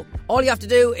schedule. All you have to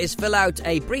do is fill out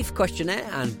a brief questionnaire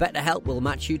and BetterHelp will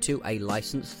match you to a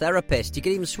licensed therapist. You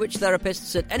can even switch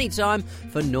therapists at any time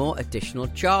for no additional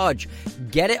charge.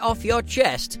 Get it off your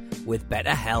chest with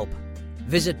BetterHelp.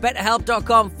 Visit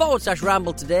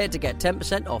betterhelp.com/ramble today to get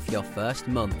 10% off your first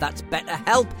month. That's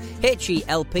BetterHelp,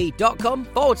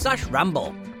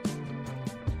 HELP.com/ramble.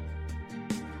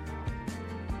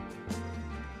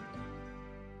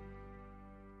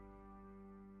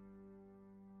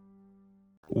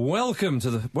 Welcome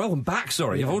back,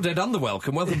 sorry. I've already done the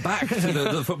welcome. Welcome back to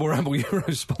the Football Ramble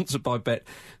Euro, sponsored by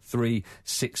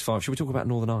Bet365. Should we talk about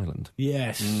Northern Ireland?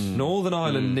 Yes. Northern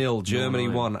Ireland 0, Germany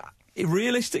 1.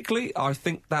 Realistically, I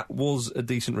think that was a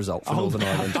decent result for Northern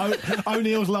Ireland.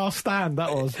 O'Neill's last stand,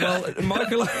 that was. Well,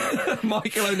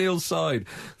 Michael O'Neill's side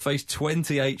faced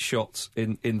 28 shots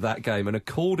in that game, and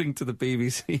according to the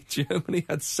BBC, Germany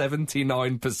had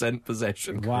 79%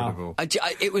 possession. Wow.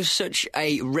 It was such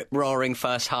a rip-roaring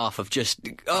first half of just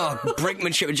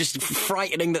brinkmanship and just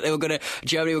frightening that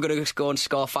Germany were going to go and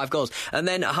score 5 goals. And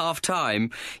then at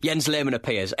half-time, Jens Lehmann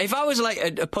appears. If I was like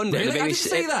a pundit, really? the BBC, I didn't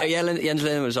see that. Jens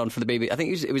Lehmann was on for the BBC. I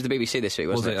think it was the BBC this week,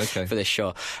 wasn't it? Okay. For this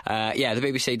show. Yeah, the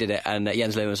BBC did it, and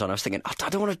Jens Lehmann was on. I was thinking, I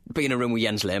don't want to be in a room with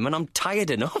Jens Lehmann. I'm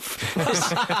tired enough.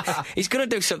 He's going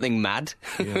to do something mad.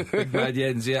 Yeah, big mad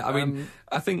Jens, yeah. I mean,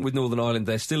 I think with Northern Ireland,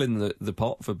 they're still in the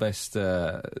pot for best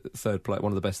third place,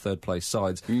 one of the best third place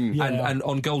sides. And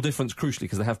on goal difference, crucially,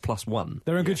 because they have +1.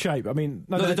 They're in good shape. I mean,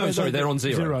 no, they don't. Sorry, they're on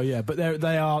 0. Yeah, but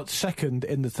they are second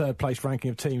in the third place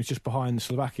ranking of teams, just behind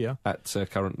Slovakia at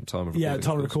current time of recording. Yeah,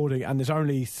 time of recording, and there's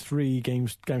only 3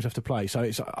 games left to play. So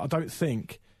I don't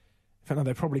think. In fact, no,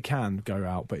 they probably can go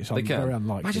out, but it's very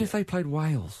unlikely. Imagine if they played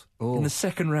Wales in the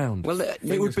second round. Well, it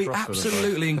would be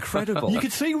absolutely incredible. You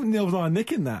could see Northern Ireland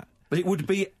nicking that. It would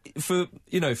be for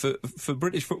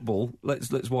British football.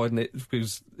 Let's widen it,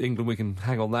 because England, we can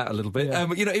hang on that a little bit.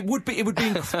 Yeah. It would be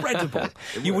incredible.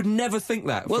 You would never think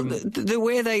that. Well, the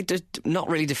way they did not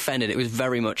really defended it was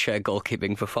very much a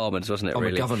goalkeeping performance, wasn't it?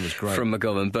 Really, McGovern was great from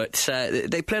McGovern, but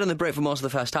they played on the break for most of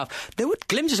the first half. There were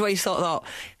glimpses where you thought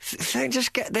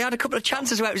they had a couple of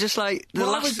chances where it was just like the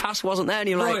last pass wasn't there, and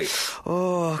you're like,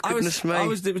 oh goodness me! I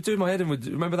was doing my head in.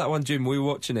 Remember that one, Jim? We were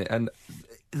watching it and.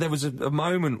 There was a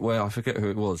moment where I forget who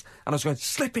it was, and I was going,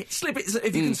 slip it.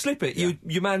 If you can slip it,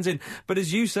 your man's in. But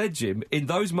as you said, Jim, in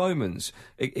those moments,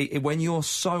 when you're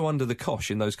so under the cosh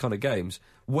in those kind of games,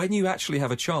 when you actually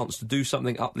have a chance to do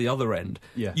something up the other end,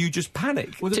 you just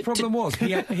panic. Well, the problem was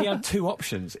he had two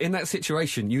options. In that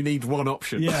situation, you need one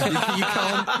option. Yeah. you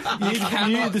can't.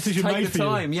 You need a decision made for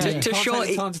time. Yeah, you can't take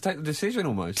the time to take the decision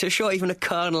almost. To show even a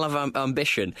kernel of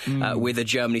ambition with a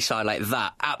Germany side like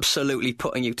that, absolutely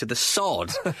putting you to the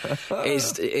sword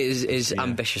is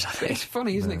ambitious, I think. It's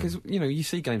funny, isn't it? Because, you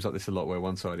see games like this a lot where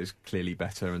one side is clearly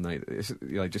better and they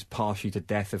just pass you to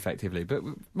death effectively. But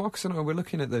Marcus and I were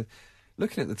looking at the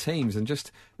teams and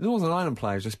just Northern Ireland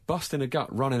players just busting a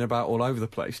gut, running about all over the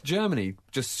place. Germany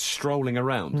just strolling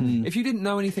around. If you didn't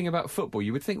know anything about football,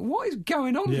 you would think, what is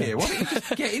going on here? Why don't you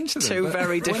just get into them? Two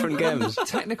very different games.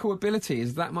 Technical ability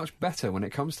is that much better when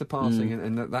it comes to passing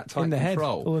and that tight in the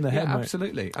control. Head. All in the head,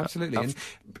 mate. Absolutely. And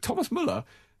Thomas Müller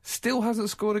still hasn't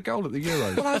scored a goal at the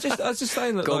Euros. Well, I was just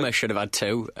saying that Gomez should have had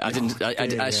 2.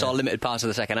 I saw limited parts of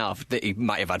the second half that he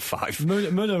might have had 5.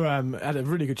 Müller had a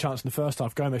really good chance in the first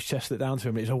half. Gomez chested it down to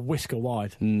him. It was a whisker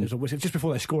wide. It was a whisker just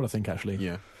before they scored, I think. Actually,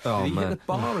 yeah. Oh, did he hit the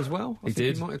bar as well? He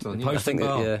did. He might have done. I think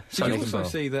that, yeah. Did you also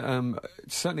see that?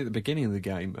 Certainly at the beginning of the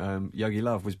game, Yogi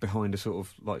Love was behind a sort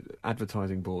of like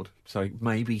advertising board, so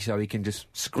he can just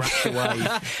scratch away.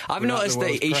 I've noticed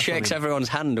that he shakes everyone's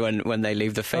hand when they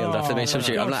leave the field after they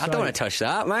substitute. I'm like, I don't want to touch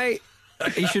that, mate.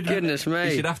 He should. Goodness me!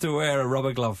 He should have to wear a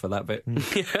rubber glove for that bit.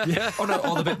 Oh no,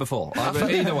 or the bit before.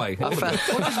 Either way, just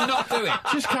not do it.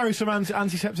 Just carry some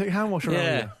antiseptic hand wash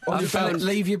around.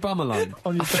 Leave your bum alone.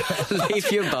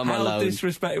 Leave your bum alone. How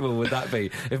disrespectful would that be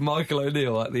if Michael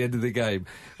O'Neill at the end of the game,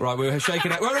 right? We were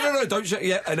shaking out. No, don't shake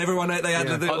yet. And everyone they had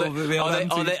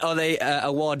they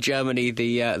award Germany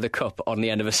the cup on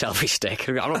the end of a selfie stick.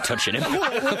 I'm not touching him.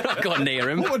 I'm not going near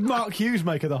him. What would Mark Hughes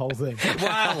make of the whole thing?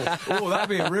 Wow, that'd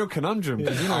be a real conundrum.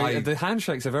 Because the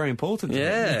handshakes are very important.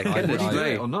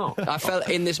 Yeah, or not.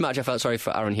 In this match, I felt sorry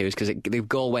for Aaron Hughes because the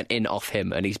goal went in off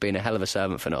him, and he's been a hell of a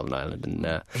servant for Northern Ireland.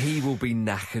 And he will be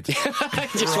knackered.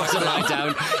 He just wants to lie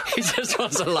down. He just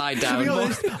wants to lie down. To be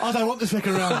honest, I don't want the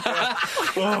second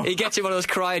round. He gets in one of those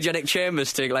cryogenic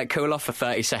chambers to cool off for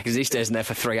 30 seconds. He stays in there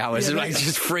for 3 hours and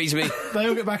just freeze me. They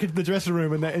all get back into the dressing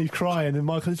room and he's crying, and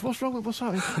Michael says, "What's wrong? What's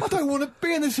happening? I don't want to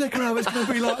be in the second round. It's going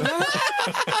to be like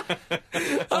that."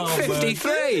 I'm 53.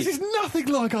 This is nothing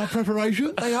like our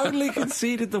preparation. They only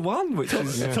conceded the one, which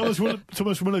is... Thomas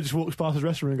Müller just walks past his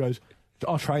restaurant and goes,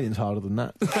 "Our training's harder than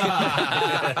that."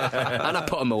 And I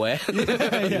put him away.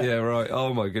 Yeah, right.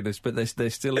 Oh, my goodness. But they're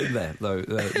still in there, though,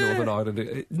 Northern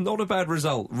Ireland. Not a bad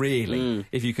result, really,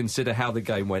 if you consider how the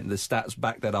game went. The stats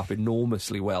back that up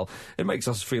enormously well. It makes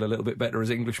us feel a little bit better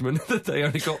as Englishmen that they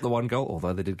only got the 1 goal,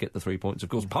 although they did get the 3 points, of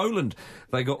course. Poland,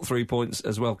 they got 3 points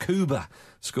as well. Kuba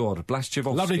scored.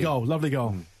 Blaszczykowski. Lovely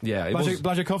goal. Yeah, it was...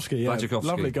 Blaszczykowski, yeah. Blaszczykowski.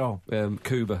 Lovely goal.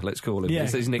 Kuba, let's call him. Yeah,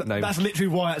 It's his nickname. That's literally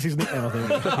why it's his nickname, I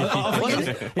think.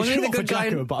 It's short for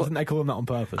Jacko, but I think they call him that on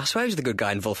purpose. I swear he was the good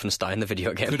guy in Wolfenstein, the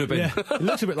video game. Could have been. Yeah, it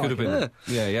looks a bit like Could have been.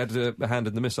 Yeah, he had a hand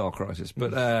in the missile crisis.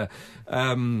 But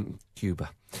Cuba.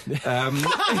 Yeah,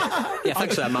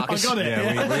 thanks for that, Marcus. I got it.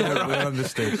 Yeah, we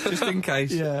understood. Just in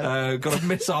case. Yeah. Got a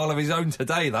missile of his own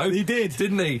today, though. He did.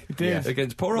 Didn't he? He did.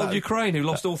 Against poor old Ukraine, who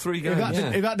lost all 3 games.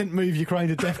 If that didn't move Ukraine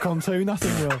to DEFCON 2,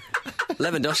 nothing will.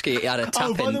 Lewandowski had a tap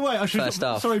in. Oh, by the way, first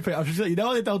half. Sorry, Pete, I should say, I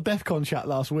did our DEFCON chat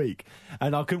last week,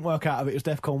 and I couldn't work out if it was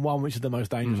DEFCON 1, which is the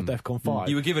most dangerous, or DEFCON 5.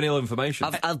 You were given ill information.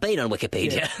 I've been on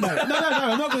Wikipedia. Yeah. No,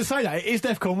 I'm not going to say that. It is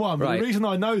DEFCON 1, but right. The reason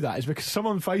I know that is because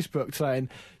someone on Facebook saying,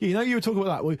 you were talking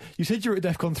about that, well, you said you were at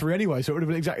DEFCON 3 anyway, so it would have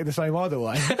been exactly the same either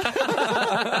way.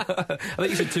 I think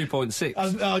you said 2.6.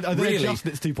 I really? Adjusted,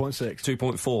 it's 2.6.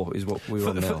 2.4 is what we were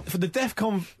on now. For the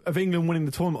DEFCON of England winning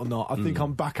the tournament or not, I think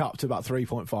I'm back up to about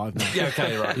 3.5 now. Yeah,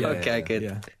 okay, right. Okay, good.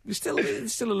 Yeah. It's still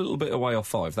a little bit away off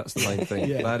 5. That's the main thing.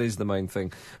 Yeah. That is the main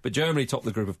thing. But Germany top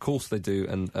the group, of course they do,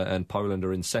 and Poland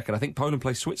are in second. I think Poland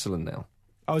plays Switzerland now.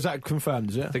 Oh, is that confirmed,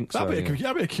 is it? I think that'd so,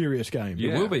 That'd be a curious game.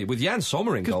 It will be, with Jan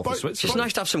Sommer in goal for Switzerland. It's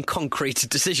nice to have some concrete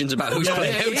decisions about who's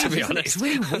playing out, to be honest. It's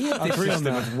really weird, this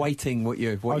system of waiting what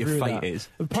your fate is.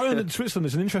 Poland and Switzerland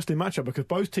is an interesting matchup because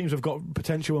both teams have got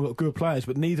potential and got good players,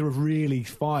 but neither have really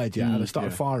fired yet. They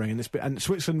started firing, and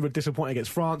Switzerland were disappointed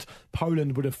against France.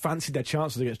 Poland would have fancied their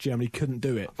chances against Germany, couldn't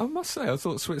do it. I must say, I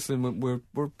thought Switzerland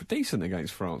were decent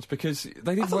against France because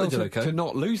they did well to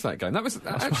not lose that game. That was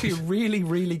actually a really,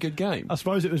 really good game. I suppose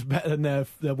suppose it was better than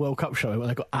their World Cup show when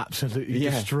they got absolutely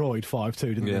destroyed 5-2,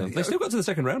 didn't they? They still got to the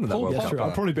second round of that World Cup. True.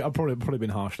 I've probably been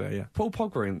harsh there. Yeah, Paul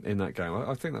Pogba in that game.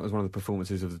 I think that was one of the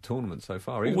performances of the tournament so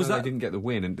far. Even though they didn't get the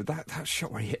win, and that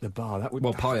shot where he hit the bar, that would.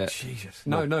 Well, Payet. Jesus.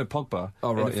 No, Pogba.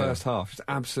 Oh, right, in the first half, just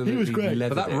absolutely. He was great.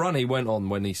 But that run he went on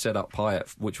when he set up Payet,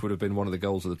 which would have been one of the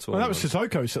goals of the tournament. Well, that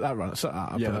was Sissoko set that run.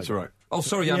 Yeah, that's right. Oh,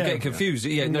 sorry, I'm getting confused.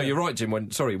 Yeah, no, you're right, Jim. When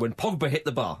Pogba hit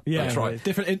the bar. Yeah, that's right.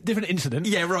 Different incident.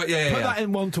 Yeah, right. Yeah, Put that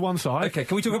in to one side. Okay,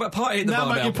 can we talk about Payet hitting the bar now?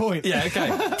 Now make your point. Yeah,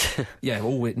 okay.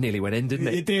 it nearly went in, didn't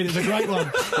it? It did. It was a great one.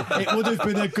 It would have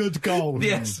been a good goal.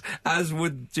 Yes, as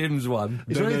would Jim's one.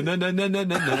 No.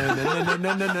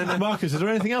 Marcus, is there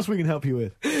anything else we can help you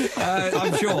with?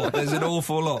 I'm sure there's an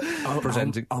awful lot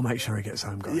presenting. I'll make sure he gets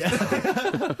home, guys.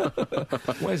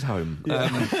 Where's home?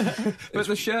 But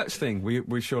the shirts thing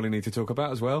we surely need to talk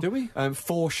about as well. Do we?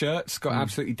 4 shirts got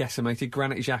absolutely decimated.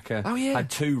 Granit Xhaka had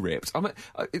 2 ripped.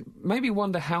 It made me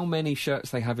wonder how many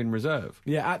shirts they have in reserve.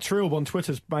 Yeah, at Trilb on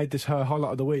Twitter's made this her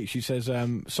highlight of the week. She says,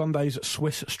 Sunday's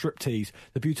Swiss striptease.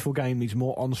 The beautiful game needs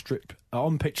more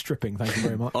on-pitch stripping. Thank you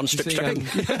very much. On-strip stripping.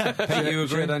 Pete, you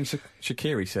agree?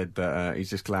 Shaqiri said that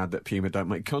he's just glad that Puma don't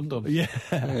make condoms. Yeah.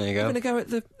 There you go. I'm going to go at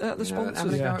the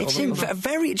sponsors. It seemed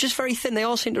very thin. They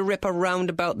all seem to rip around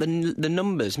about the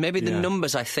numbers. Maybe the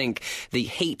numbers, I think, the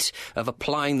heat of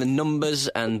applying the numbers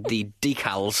and the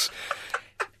decals.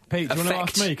 Pete, do you want to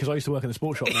ask me? Because I used to work in the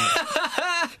sports shop.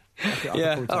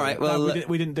 All right. Well, no,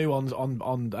 we didn't do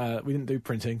we didn't do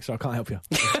printing, so I can't help you.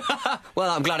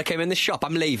 Well, I'm glad I came in this shop.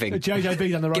 I'm leaving.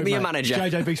 JJB down the road. Give me a manager.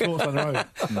 JJB Sports down the road.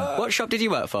 What shop did you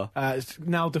work for? It's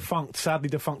now sadly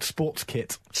defunct Sports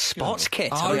Kit. Sports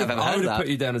Kit? I would have put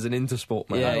you down as an Intersport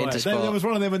man. Yeah, Intersport. There was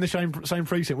one of them in the same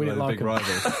precinct. We didn't like them.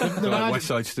 The manager, West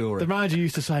Side Story. The manager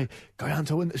used to say, "Go down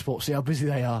to Intersport, see how busy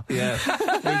they are." Yeah,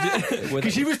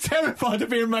 because she was terrified of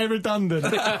being made redundant.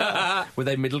 Were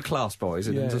they middle class boys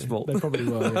in Intersport? They probably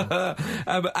were.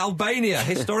 Yeah. Albania,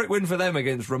 historic win for them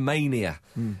against Romania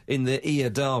in the EA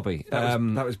derby.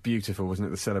 That was beautiful, wasn't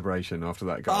it? The celebration after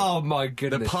that goal. Oh my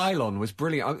goodness! The pylon was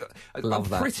brilliant. I'm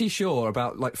pretty sure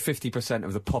about 50%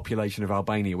 of the population of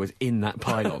Albania was in that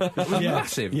pylon. It was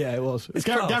massive. Yeah, it was.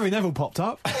 Gary Neville popped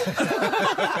up.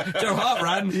 Joe Hart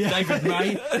ran. David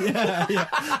May.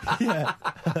 Yeah.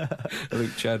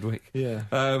 Luke Chadwick. Yeah.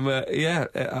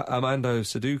 Armando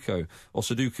Sudoku,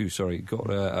 got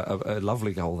a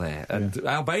lovely goal there, and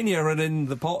Albania are in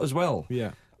the pot as well.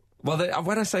 Yeah. Well,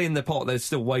 when I say in the pot, they're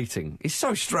still waiting. It's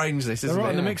so strange, this, isn't it? They're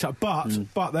right in the mix-up,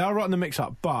 but they are right in the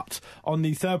mix-up. But on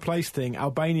the third place thing,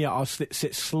 Albania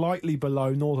sit slightly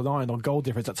below Northern Ireland on goal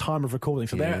difference at time of recording,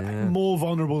 so they're more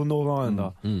vulnerable than Northern Ireland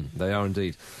are. They are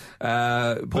indeed.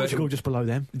 Portugal just below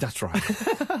them. That's right.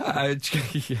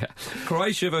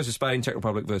 Croatia versus Spain, Czech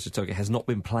Republic versus Turkey has not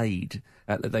been played.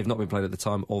 They've not been played at the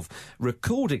time of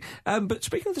recording. But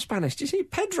speaking of the Spanish, do you see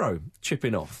Pedro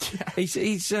chipping off? Yeah.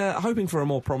 He's hoping for a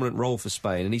more prominent role for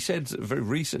Spain, and he said very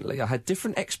recently, "I had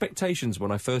different expectations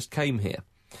when I first came here.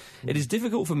 It is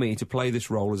difficult for me to play this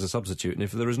role as a substitute, and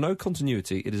if there is no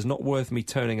continuity, it is not worth me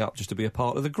turning up just to be a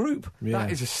part of the group." Yeah.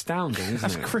 That is astounding, isn't it?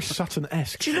 That's Chris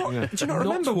Sutton-esque. Do you not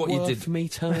remember what you did? Me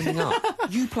turning up.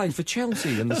 You played for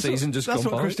Chelsea and the season just gone by.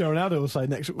 That's what Cristiano Ronaldo will say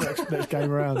next game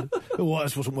around. Oh,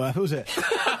 this wasn't worth it, was it?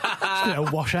 It's going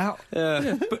to wash out.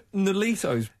 Yeah. But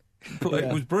Nolito's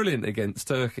was brilliant against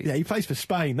Turkey. Yeah, he plays for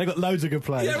Spain. They've got loads of good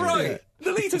players. Yeah, right.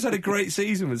 Nolito's had a great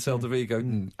season with Celta Vigo.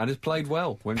 And has played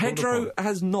well. Pedro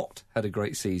has not had a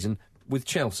great season with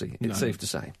Chelsea, it's safe to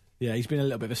say. Yeah, he's been a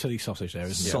little bit of a silly sausage there,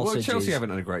 isn't he? Well, Chelsea haven't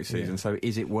had a great season, so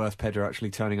is it worth Pedro actually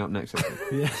turning up next season?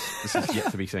 This is yet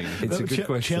to be seen. It's a good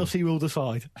question. Chelsea will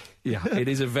decide. Yeah, it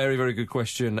is a very, very good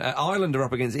question. Ireland are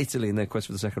up against Italy in their quest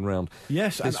for the second round.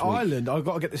 Yes, and Ireland, I've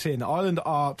got to get this in, Ireland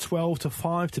are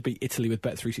 12-5 to beat Italy with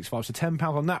Bet365, so £10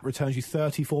 on that returns you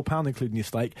 £34, including your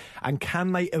stake. And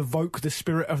can they evoke the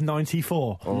spirit of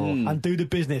 '94 and do the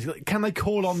business? Can they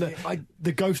call on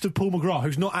the ghost of Paul McGrath,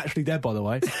 who's not actually dead, by the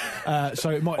way?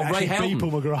 So it might actually be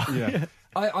Paul McGrath. Yeah.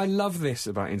 I love this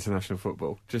about international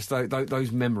football. Just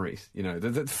those memories,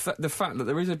 the fact that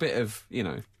there is a bit of,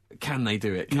 can they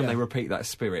do it? Can they repeat that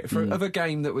spirit of a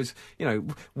game that was,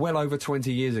 well over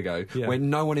 20 years ago, when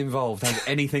no one involved had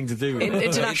anything to do with it?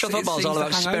 International football is all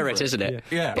about spirit, isn't it?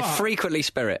 Yeah. It's frequently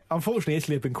spirit. Unfortunately,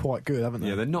 Italy have been quite good, haven't they?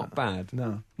 Yeah, they're not bad.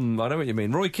 No. I know what you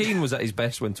mean. Roy Keane was at his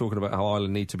best when talking about how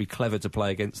Ireland need to be clever to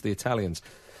play against the Italians.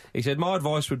 He said, "My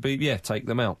advice would be, take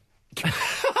them out."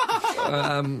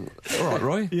 All right,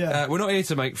 Roy. Yeah. We're not here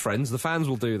to make friends. The fans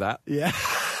will do that. Yeah.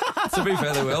 To be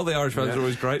fair, they will. The Irish fans are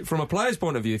always great. From a player's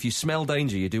point of view, if you smell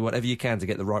danger, you do whatever you can to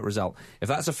get the right result. If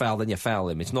that's a foul, then you foul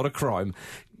him. It's not a crime.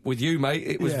 with you, mate.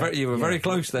 It was you were very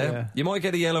close there. Yeah. You might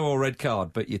get a yellow or red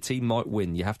card, but your team might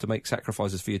win. You have to make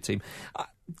sacrifices for your team.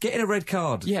 Getting a red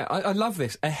card. Yeah, I love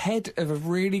this. Ahead of a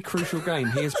really crucial game,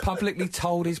 he has publicly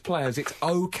told his players it's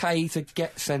okay to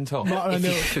get sent off. Martin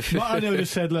O'Neill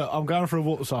just said, look, I'm going for a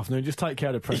walk this afternoon, just take care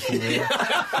of the press. He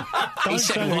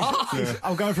said what?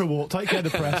 I'm going for a walk, take care of the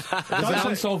press. There's an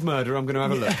unsolved murder, I'm going to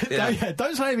have a look.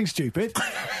 Don't say anything stupid.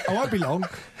 I won't be long.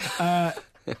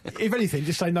 If anything,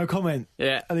 just say no comment.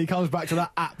 Yeah. And he comes back to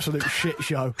that absolute shit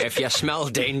show. If you smell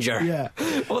danger. Yeah.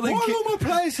 Well, why are all my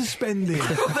players suspended?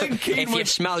 If you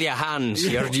smell your hands,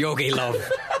 you're Yogi Love.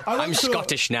 I'm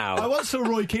Scottish now. I once saw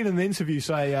Roy Keane in the interview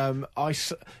say,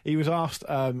 he was asked,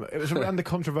 it was around the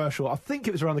controversial, I think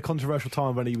it was around the controversial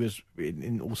time when he was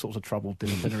in all sorts of trouble,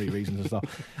 disciplinary reasons and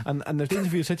stuff. And the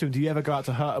interviewer said to him, do you ever go out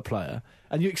to hurt a player?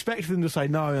 And you expected him to say,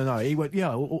 no. He went,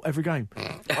 yeah, every game.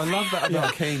 I love that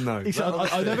about Keane, though. He said,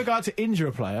 I never go out to injure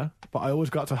a player, but I always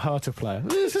go out to hurt a player.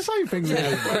 It's the same thing,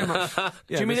 really. Very much.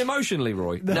 Do you mean emotionally,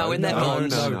 Roy? No, in their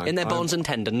bones. In their bones and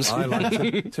tendons. I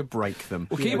like to break them.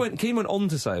 Well, Keane went on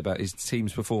to say about his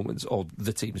team's performance, or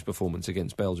the team's performance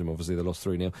against Belgium. Obviously, they lost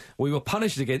 3-0. We were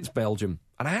punished against Belgium,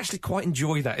 and I actually quite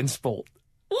enjoy that in sport.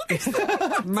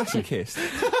 Masochist.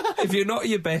 If you're not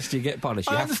your best, you get punished.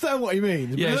 I understand what he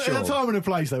means. Yeah, but sure. There's a time and a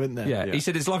place, though, isn't there? Yeah, he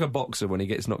said it's like a boxer when he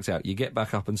gets knocked out. You get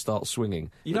back up and start swinging.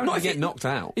 You don't get knocked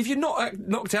out. If you're not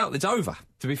knocked out, it's over.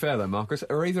 To be fair, though, Marcus,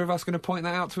 are either of us going to point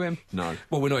that out to him? No.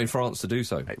 Well, we're not in France to do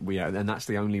so. Yeah, and that's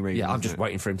the only reason. Yeah, I'm just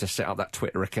waiting for him to set up that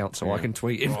Twitter account so I can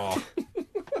tweet him. Oh.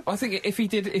 I think if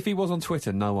he was on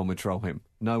Twitter, no one would troll him.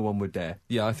 No one would dare.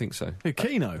 Yeah, I think so. Who,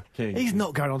 Keane? He's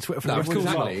not going on Twitter for the rest of his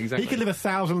life. Exactly. He could live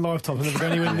 1,000 lifetimes and never go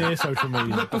anywhere near social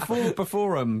media. But before the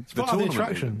tournament, the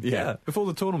attraction. Yeah. Before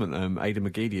the tournament, Aidan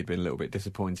McGeady had been a little bit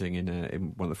disappointing in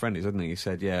one of the friendlies, hadn't he? He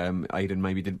said, Aidan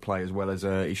maybe didn't play as well as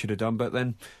he should have done, but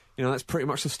then. That's pretty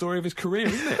much the story of his career,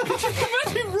 isn't it?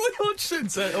 Imagine Roy Hodgson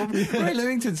Ray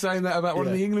Lewington saying that about one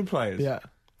of the England players. Yeah.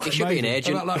 He should be an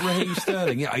agent. About like Raheem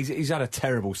Sterling. Yeah, he's had a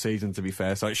terrible season, to be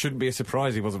fair, so it shouldn't be a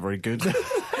surprise he wasn't very good.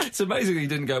 It's amazing he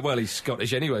didn't go, well, he's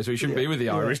Scottish anyway, so he shouldn't be with the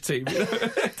Irish team.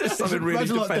 There's something really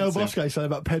defensive. Like Del Bosque saying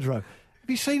about Pedro. Have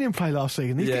you seen him play last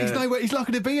season? He's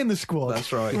lucky to be in the squad.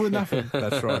 That's right. He wouldn't happen.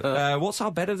 That's right. What's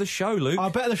our bet of the show, Luke?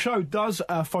 Our bet of the show does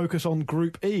focus on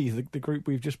Group E, the group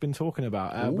we've just been talking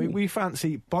about. We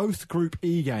fancy both Group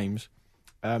E games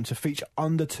to feature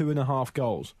under 2.5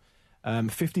 goals.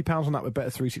 £50 on that with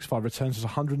Bet365 returns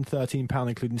us £113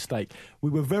 including stake.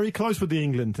 We were very close with the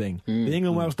England thing. The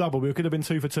England-Wales double, we could have been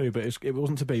 2 for 2, but it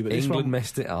wasn't to be. But England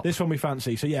messed it up. This one we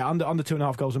fancy. So yeah, under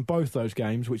 2.5 goals in both those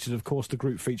games, which is of course the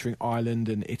group featuring Ireland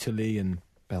and Italy and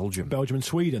Belgium and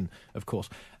Sweden, of course.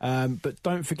 But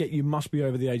don't forget, you must be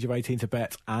over the age of 18 to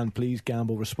bet, and please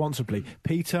gamble responsibly.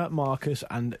 Peter, Marcus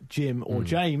and Jim, or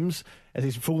James, as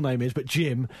his full name is, but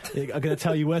Jim, are going to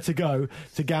tell you where to go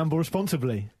to gamble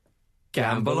responsibly.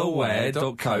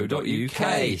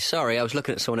 Gambleaware.co.uk. Sorry, I was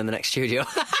looking at someone in the next studio.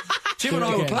 Jim and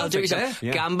I were I'll do it. Yeah.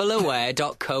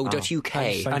 Gambleaware.co.uk.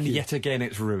 And yet again,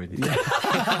 it's ruined.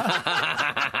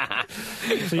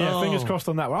 So yeah, fingers crossed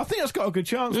on that one. I think that's got a good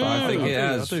chance. I think it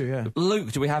has. I do, yeah.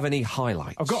 Luke, do we have any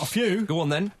highlights? I've got a few. Go on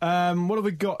then. What have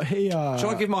we got here?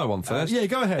 Shall I give my one first? Yeah,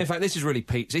 go ahead. In fact, this is really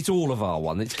Pete's. It's all of our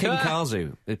one. It's King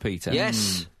Kazu, Peter.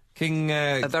 Yes.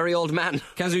 A very old man.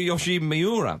 Kazuyoshi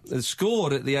Miura has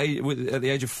scored at the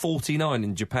age of 49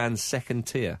 in Japan's second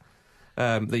tier.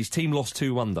 His team lost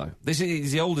 2-1 though. This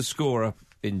is the oldest scorer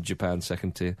in Japan's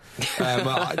second tier.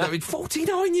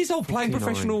 49 years old playing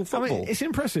professional football. I mean, it's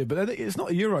impressive, but it's not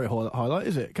a Euro highlight,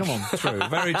 is it? Come on. True.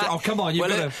 Very. Oh, come on.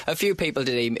 A few people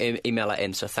did email it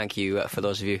in, so thank you for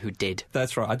those of you who did.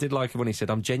 That's right. I did like it when he said,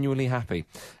 I'm genuinely happy.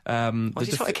 Is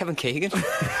this like Kevin Keegan?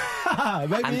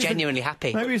 I'm genuinely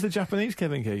happy. Maybe it's the Japanese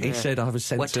Kevin Keegan. He said, I was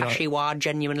censored. Watashi wa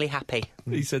genuinely happy.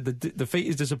 He said, the defeat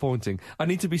is disappointing. I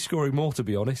need to be scoring more, to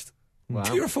be honest. Wow.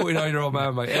 You're a 49-year-old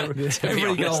man, mate. Every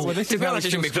goal. To be honest,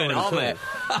 you shouldn't be playing it on, mate.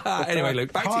 Anyway,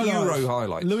 Luke, back to Euro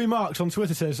highlights. Louis Marks on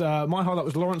Twitter says, my highlight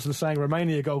was Lawrenson saying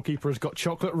Romania goalkeeper has got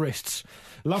chocolate wrists.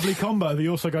 Lovely combo. He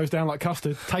also goes down like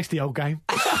custard. Tasty old game.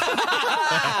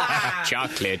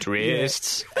 Chocolate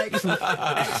wrists. Yeah.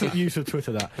 Excellent use of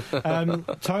Twitter, that.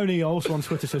 Tony also on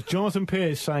Twitter says, Jonathan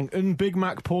Pearce saying, un Big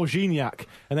Mac pour Gignac,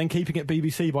 and then keeping it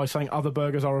BBC by saying other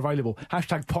burgers are available.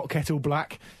 Hashtag pot kettle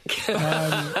black.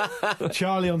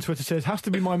 Charlie on Twitter says, has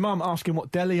to be my mum asking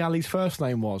what Dele Alli's first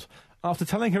name was. After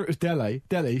telling her it was Dele,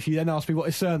 she then asked me what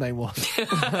his surname was.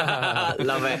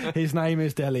 Love it. His name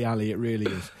is Dele Alli, it really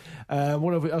is.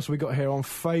 What else have we got here on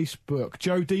Facebook?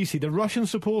 Joe Deasy, the Russian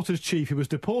supporters chief who was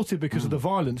deported because of the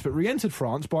violence but re-entered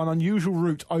France by an unusual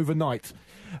route overnight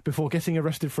before getting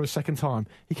arrested for a second time.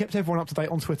 He kept everyone up to date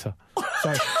on Twitter.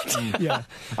 So, yeah.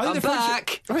 I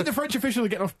think the French officials are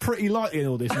getting off pretty lightly in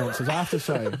all this nonsense, I have to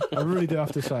say. I really do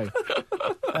have to say.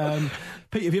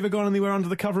 Pete, have you ever gone anywhere under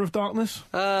the cover of darkness?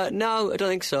 No, I don't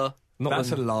think so.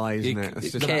 That's a lie, isn't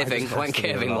it? Caving. I went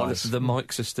caving once. The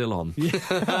mics are still on.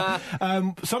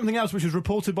 Something else which was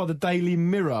reported by the Daily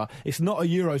Mirror. It's not a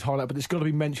Euros highlight, but it's got to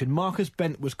be mentioned. Marcus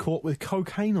Bent was caught with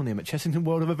cocaine on him at Chessington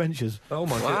World of Adventures. Oh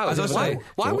my God.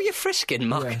 Why were you frisking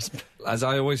Marcus? Yeah. As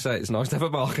I always say, it's nice to have a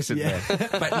Marcus in there.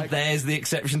 But there's the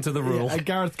exception to the rule. Yeah,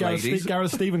 Gareth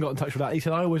Stephen got in touch with that. He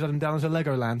said, I always had him down as a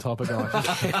Legoland type of guy.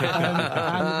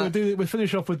 And we'll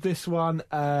finish off with this one.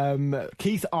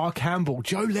 Keith R. Campbell,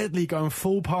 Joe Ledley going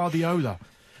full Guardiola,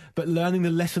 but learning the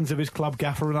lessons of his club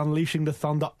gaffer and unleashing the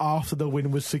thunder after the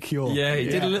win was secure. Yeah, he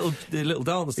did a little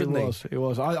dance, didn't he? It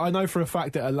was. I know for a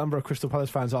fact that a number of Crystal Palace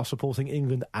fans are supporting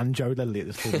England and Joe Ledley at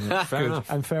this tournament.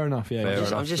 Fair enough, yeah.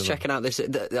 I'm just checking out this.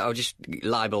 I'll just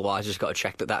libel-wise, just got to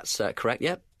check that that's correct.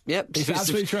 Yep. It's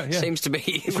absolutely correct. Yeah. Seems to be.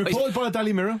 It's reported by the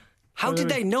Daily Mirror. How did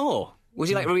they know? Was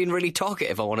he really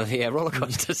talkative on one of the roller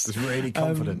coasters? He was really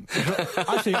confident.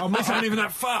 Actually, I might not even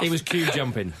that fast. He was queue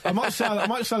jumping. I might sail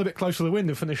a bit close to the wind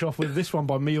and finish off with this one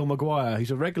by Neil Maguire. He's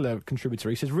a regular contributor.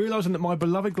 He says, realising that my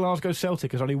beloved Glasgow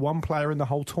Celtic has only one player in the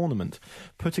whole tournament,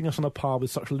 putting us on a par with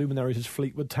such luminaries as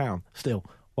Fleetwood Town. Still,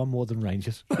 one more than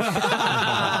Rangers.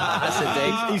 That's a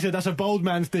dig. He said, that's a bold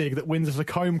man's dig that wins us a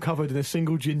comb covered in a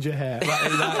single ginger hair.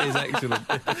 That is excellent.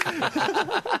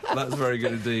 That's very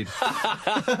good indeed.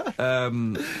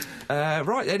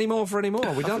 Right, any more? Are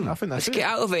we done? I think that's Let's get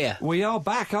out of here. We are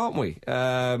back, aren't we?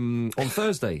 On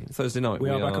Thursday night. We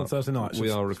are back on Thursday night.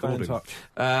 We are recording.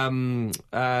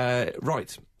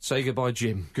 Right. Say goodbye,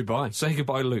 Jim. Goodbye. Say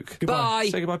goodbye, Luke. Goodbye.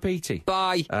 Say goodbye, Petey.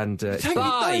 Bye. And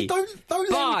bye. Don't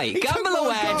bye.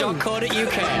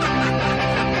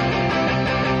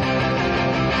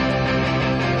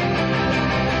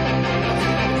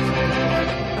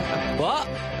 Gambleaware.co.uk. What?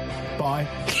 Bye.